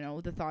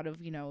the thought of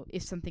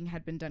if something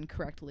had been done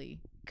correctly,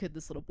 could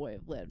this little boy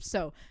have lived?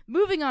 So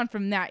moving on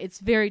from that, it's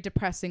very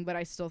depressing, but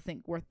I still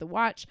think worth the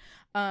watch.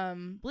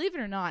 Believe it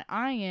or not,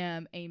 I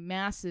am a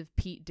massive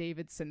Pete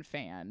Davidson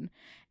fan,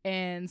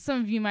 and some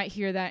of you might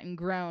hear that and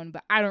groan,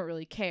 but I don't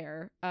really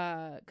care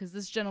because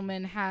this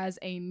gentleman has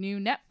a new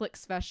Netflix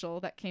special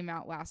that came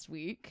out last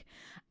week.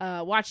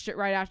 Watched it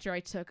right after I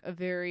took a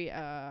very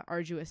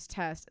arduous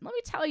test, and let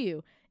me tell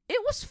you,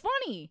 it was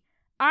funny.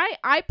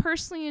 I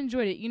personally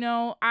enjoyed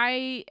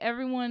it.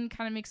 Everyone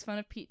kind of makes fun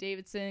of Pete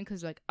Davidson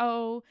because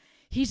oh,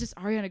 he's just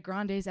Ariana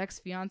Grande's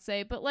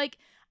ex-fiance, but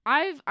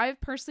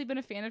I've personally been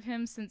a fan of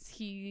him since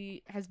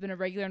he has been a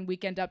regular on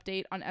Weekend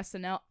Update on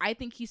SNL. I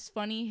think he's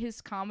funny.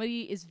 His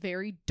comedy is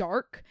very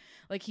dark.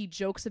 He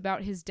jokes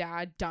about his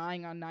dad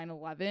dying on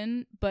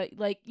 9/11, but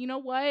you know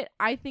what?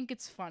 I think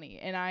it's funny,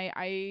 and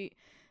I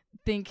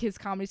think his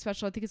comedy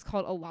special, I think it's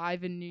called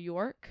Alive in New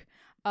York.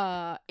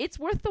 It's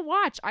worth the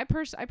watch. I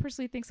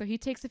personally think so. He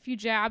takes a few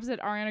jabs at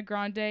Ariana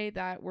Grande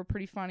that were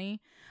pretty funny.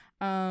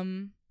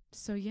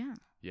 So yeah.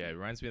 Yeah, it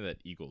reminds me of that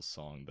Eagles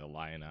song, The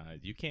Lion Eyes.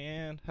 You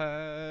can't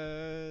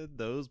hide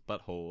those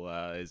butthole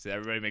eyes.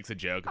 Everybody makes a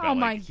joke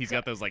about he's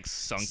got those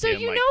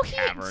sunken,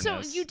 cavernous. So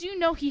you do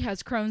know he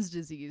has Crohn's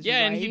disease,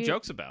 yeah, right? And he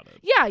jokes about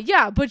it.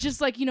 Yeah, but just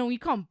when you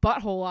call him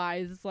butthole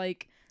eyes,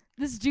 it's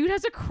this dude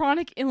has a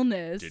chronic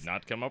illness. Did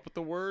not come up with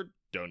the word.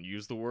 Don't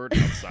use the word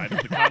outside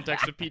of the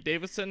context of Pete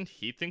Davidson.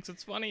 He thinks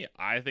it's funny.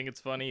 I think it's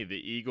funny. The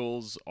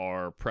Eagles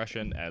are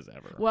prescient as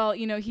ever. Well,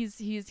 he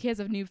has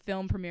a new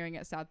film premiering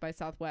at South by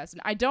Southwest,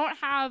 and I don't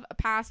have a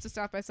pass to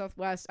South by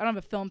Southwest. I don't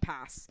have a film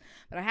pass,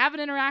 but I have an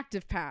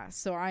interactive pass.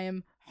 So I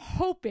am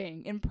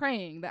hoping and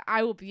praying that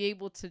I will be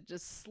able to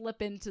just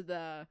slip into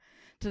the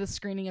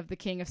screening of The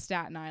King of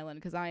Staten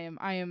Island, because I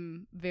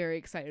am very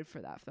excited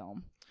for that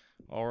film.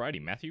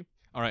 Alrighty, Matthew.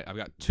 All right, I've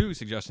got two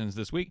suggestions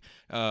this week.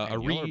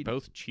 Y'all are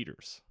both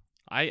cheaters.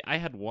 I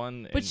had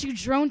one. But you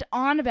droned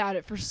on about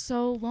it for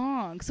so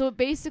long, so it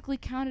basically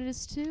counted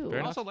as two.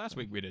 Also, last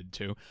week we did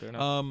two. Fair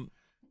enough.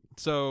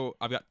 So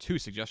I've got two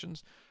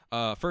suggestions.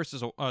 First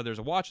is there's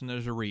a watch and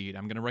there's a read.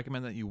 I'm going to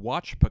recommend that you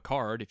watch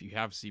Picard if you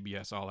have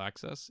CBS All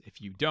Access. If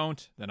you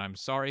don't, then I'm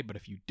sorry, but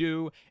if you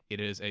do,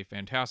 it is a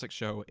fantastic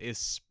show,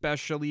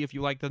 especially if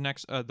you like the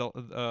next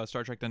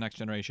Star Trek: The Next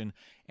Generation,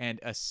 and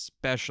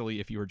especially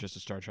if you are just a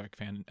Star Trek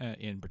fan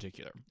in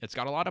particular. It's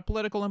got a lot of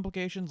political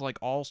implications, like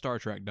all Star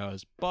Trek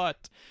does,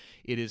 but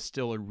it is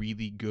still a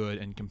really good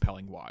and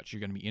compelling watch.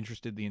 You're going to be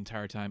interested the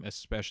entire time,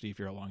 especially if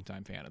you're a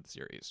longtime fan of the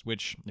series,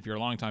 which, if you're a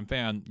longtime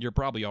fan, you're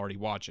probably already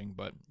watching,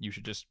 but you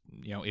should just,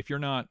 if you're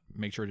not,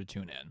 make sure to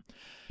tune in.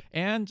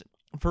 And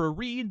for a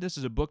read, this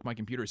is a book my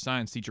computer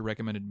science teacher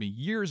recommended me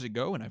years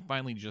ago, and I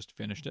finally just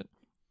finished it.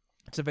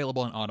 It's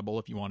available on Audible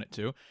if you want it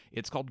to.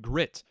 It's called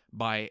Grit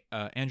by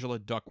Angela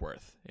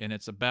Duckworth, and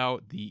it's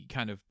about the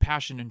kind of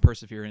passion and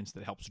perseverance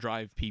that helps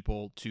drive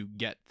people to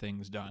get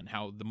things done.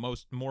 How the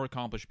more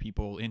accomplished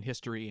people in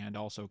history and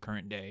also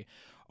current day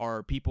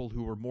are people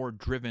who are more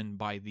driven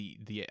by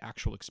the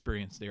actual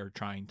experience they are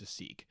trying to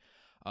seek.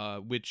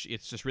 Which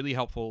it's just really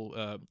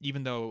helpful,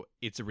 even though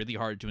it's really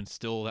hard to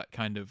instill that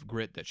kind of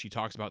grit that she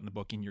talks about in the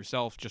book in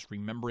yourself. Just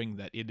remembering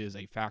that it is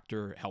a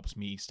factor helps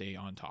me stay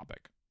on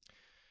topic.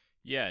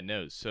 Yeah,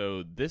 no.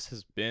 So this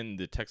has been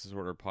the Texas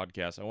Order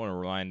podcast. I want to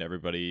remind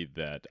everybody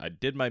that I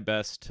did my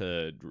best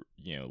to,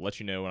 let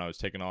you know when I was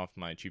taking off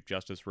my Chief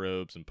Justice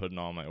robes and putting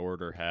on my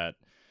Order hat.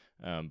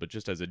 But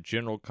just as a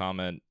general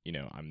comment,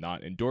 I'm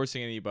not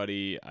endorsing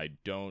anybody. I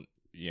don't,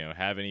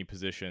 have any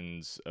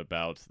positions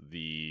about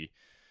the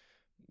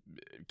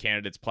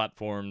candidates'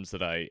 platforms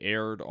that I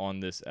aired on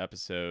this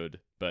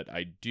episode. But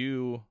I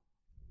do,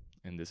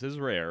 and this is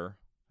rare,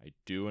 I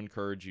do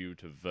encourage you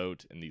to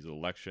vote in these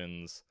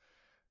elections.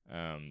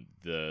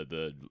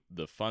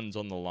 The funds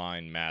on the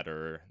line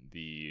matter.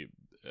 The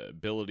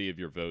ability of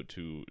your vote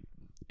to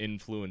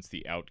influence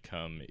the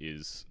outcome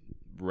is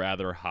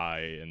rather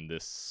high in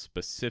this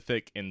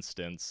specific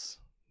instance.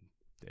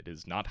 It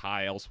is not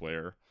high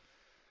elsewhere,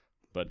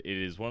 but it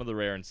is one of the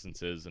rare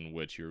instances in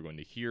which you're going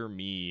to hear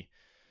me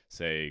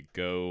say,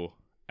 go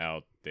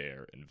out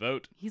there and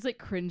vote. He's like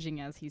cringing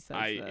as he says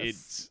this.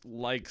 It's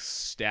like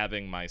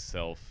stabbing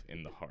myself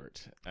in the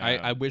heart.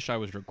 I wish I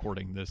was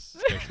recording this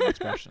facial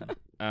expression.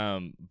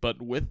 But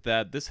with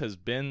that, this has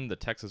been the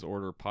Texas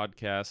Order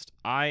podcast.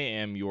 I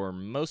am your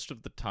most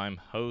of the time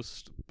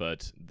host,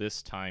 but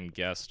this time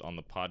guest on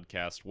the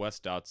podcast,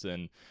 Wes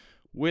Dotson.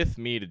 With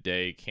me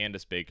today,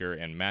 Candace Baker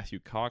and Matthew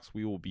Cox.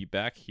 We will be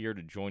back here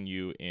to join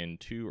you in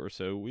 2 or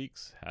so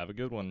weeks. Have a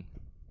good one.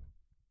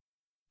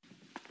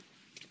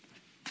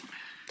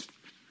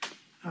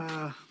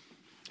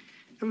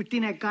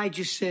 Everything that guy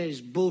just said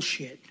is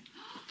bullshit.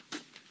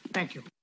 Thank you.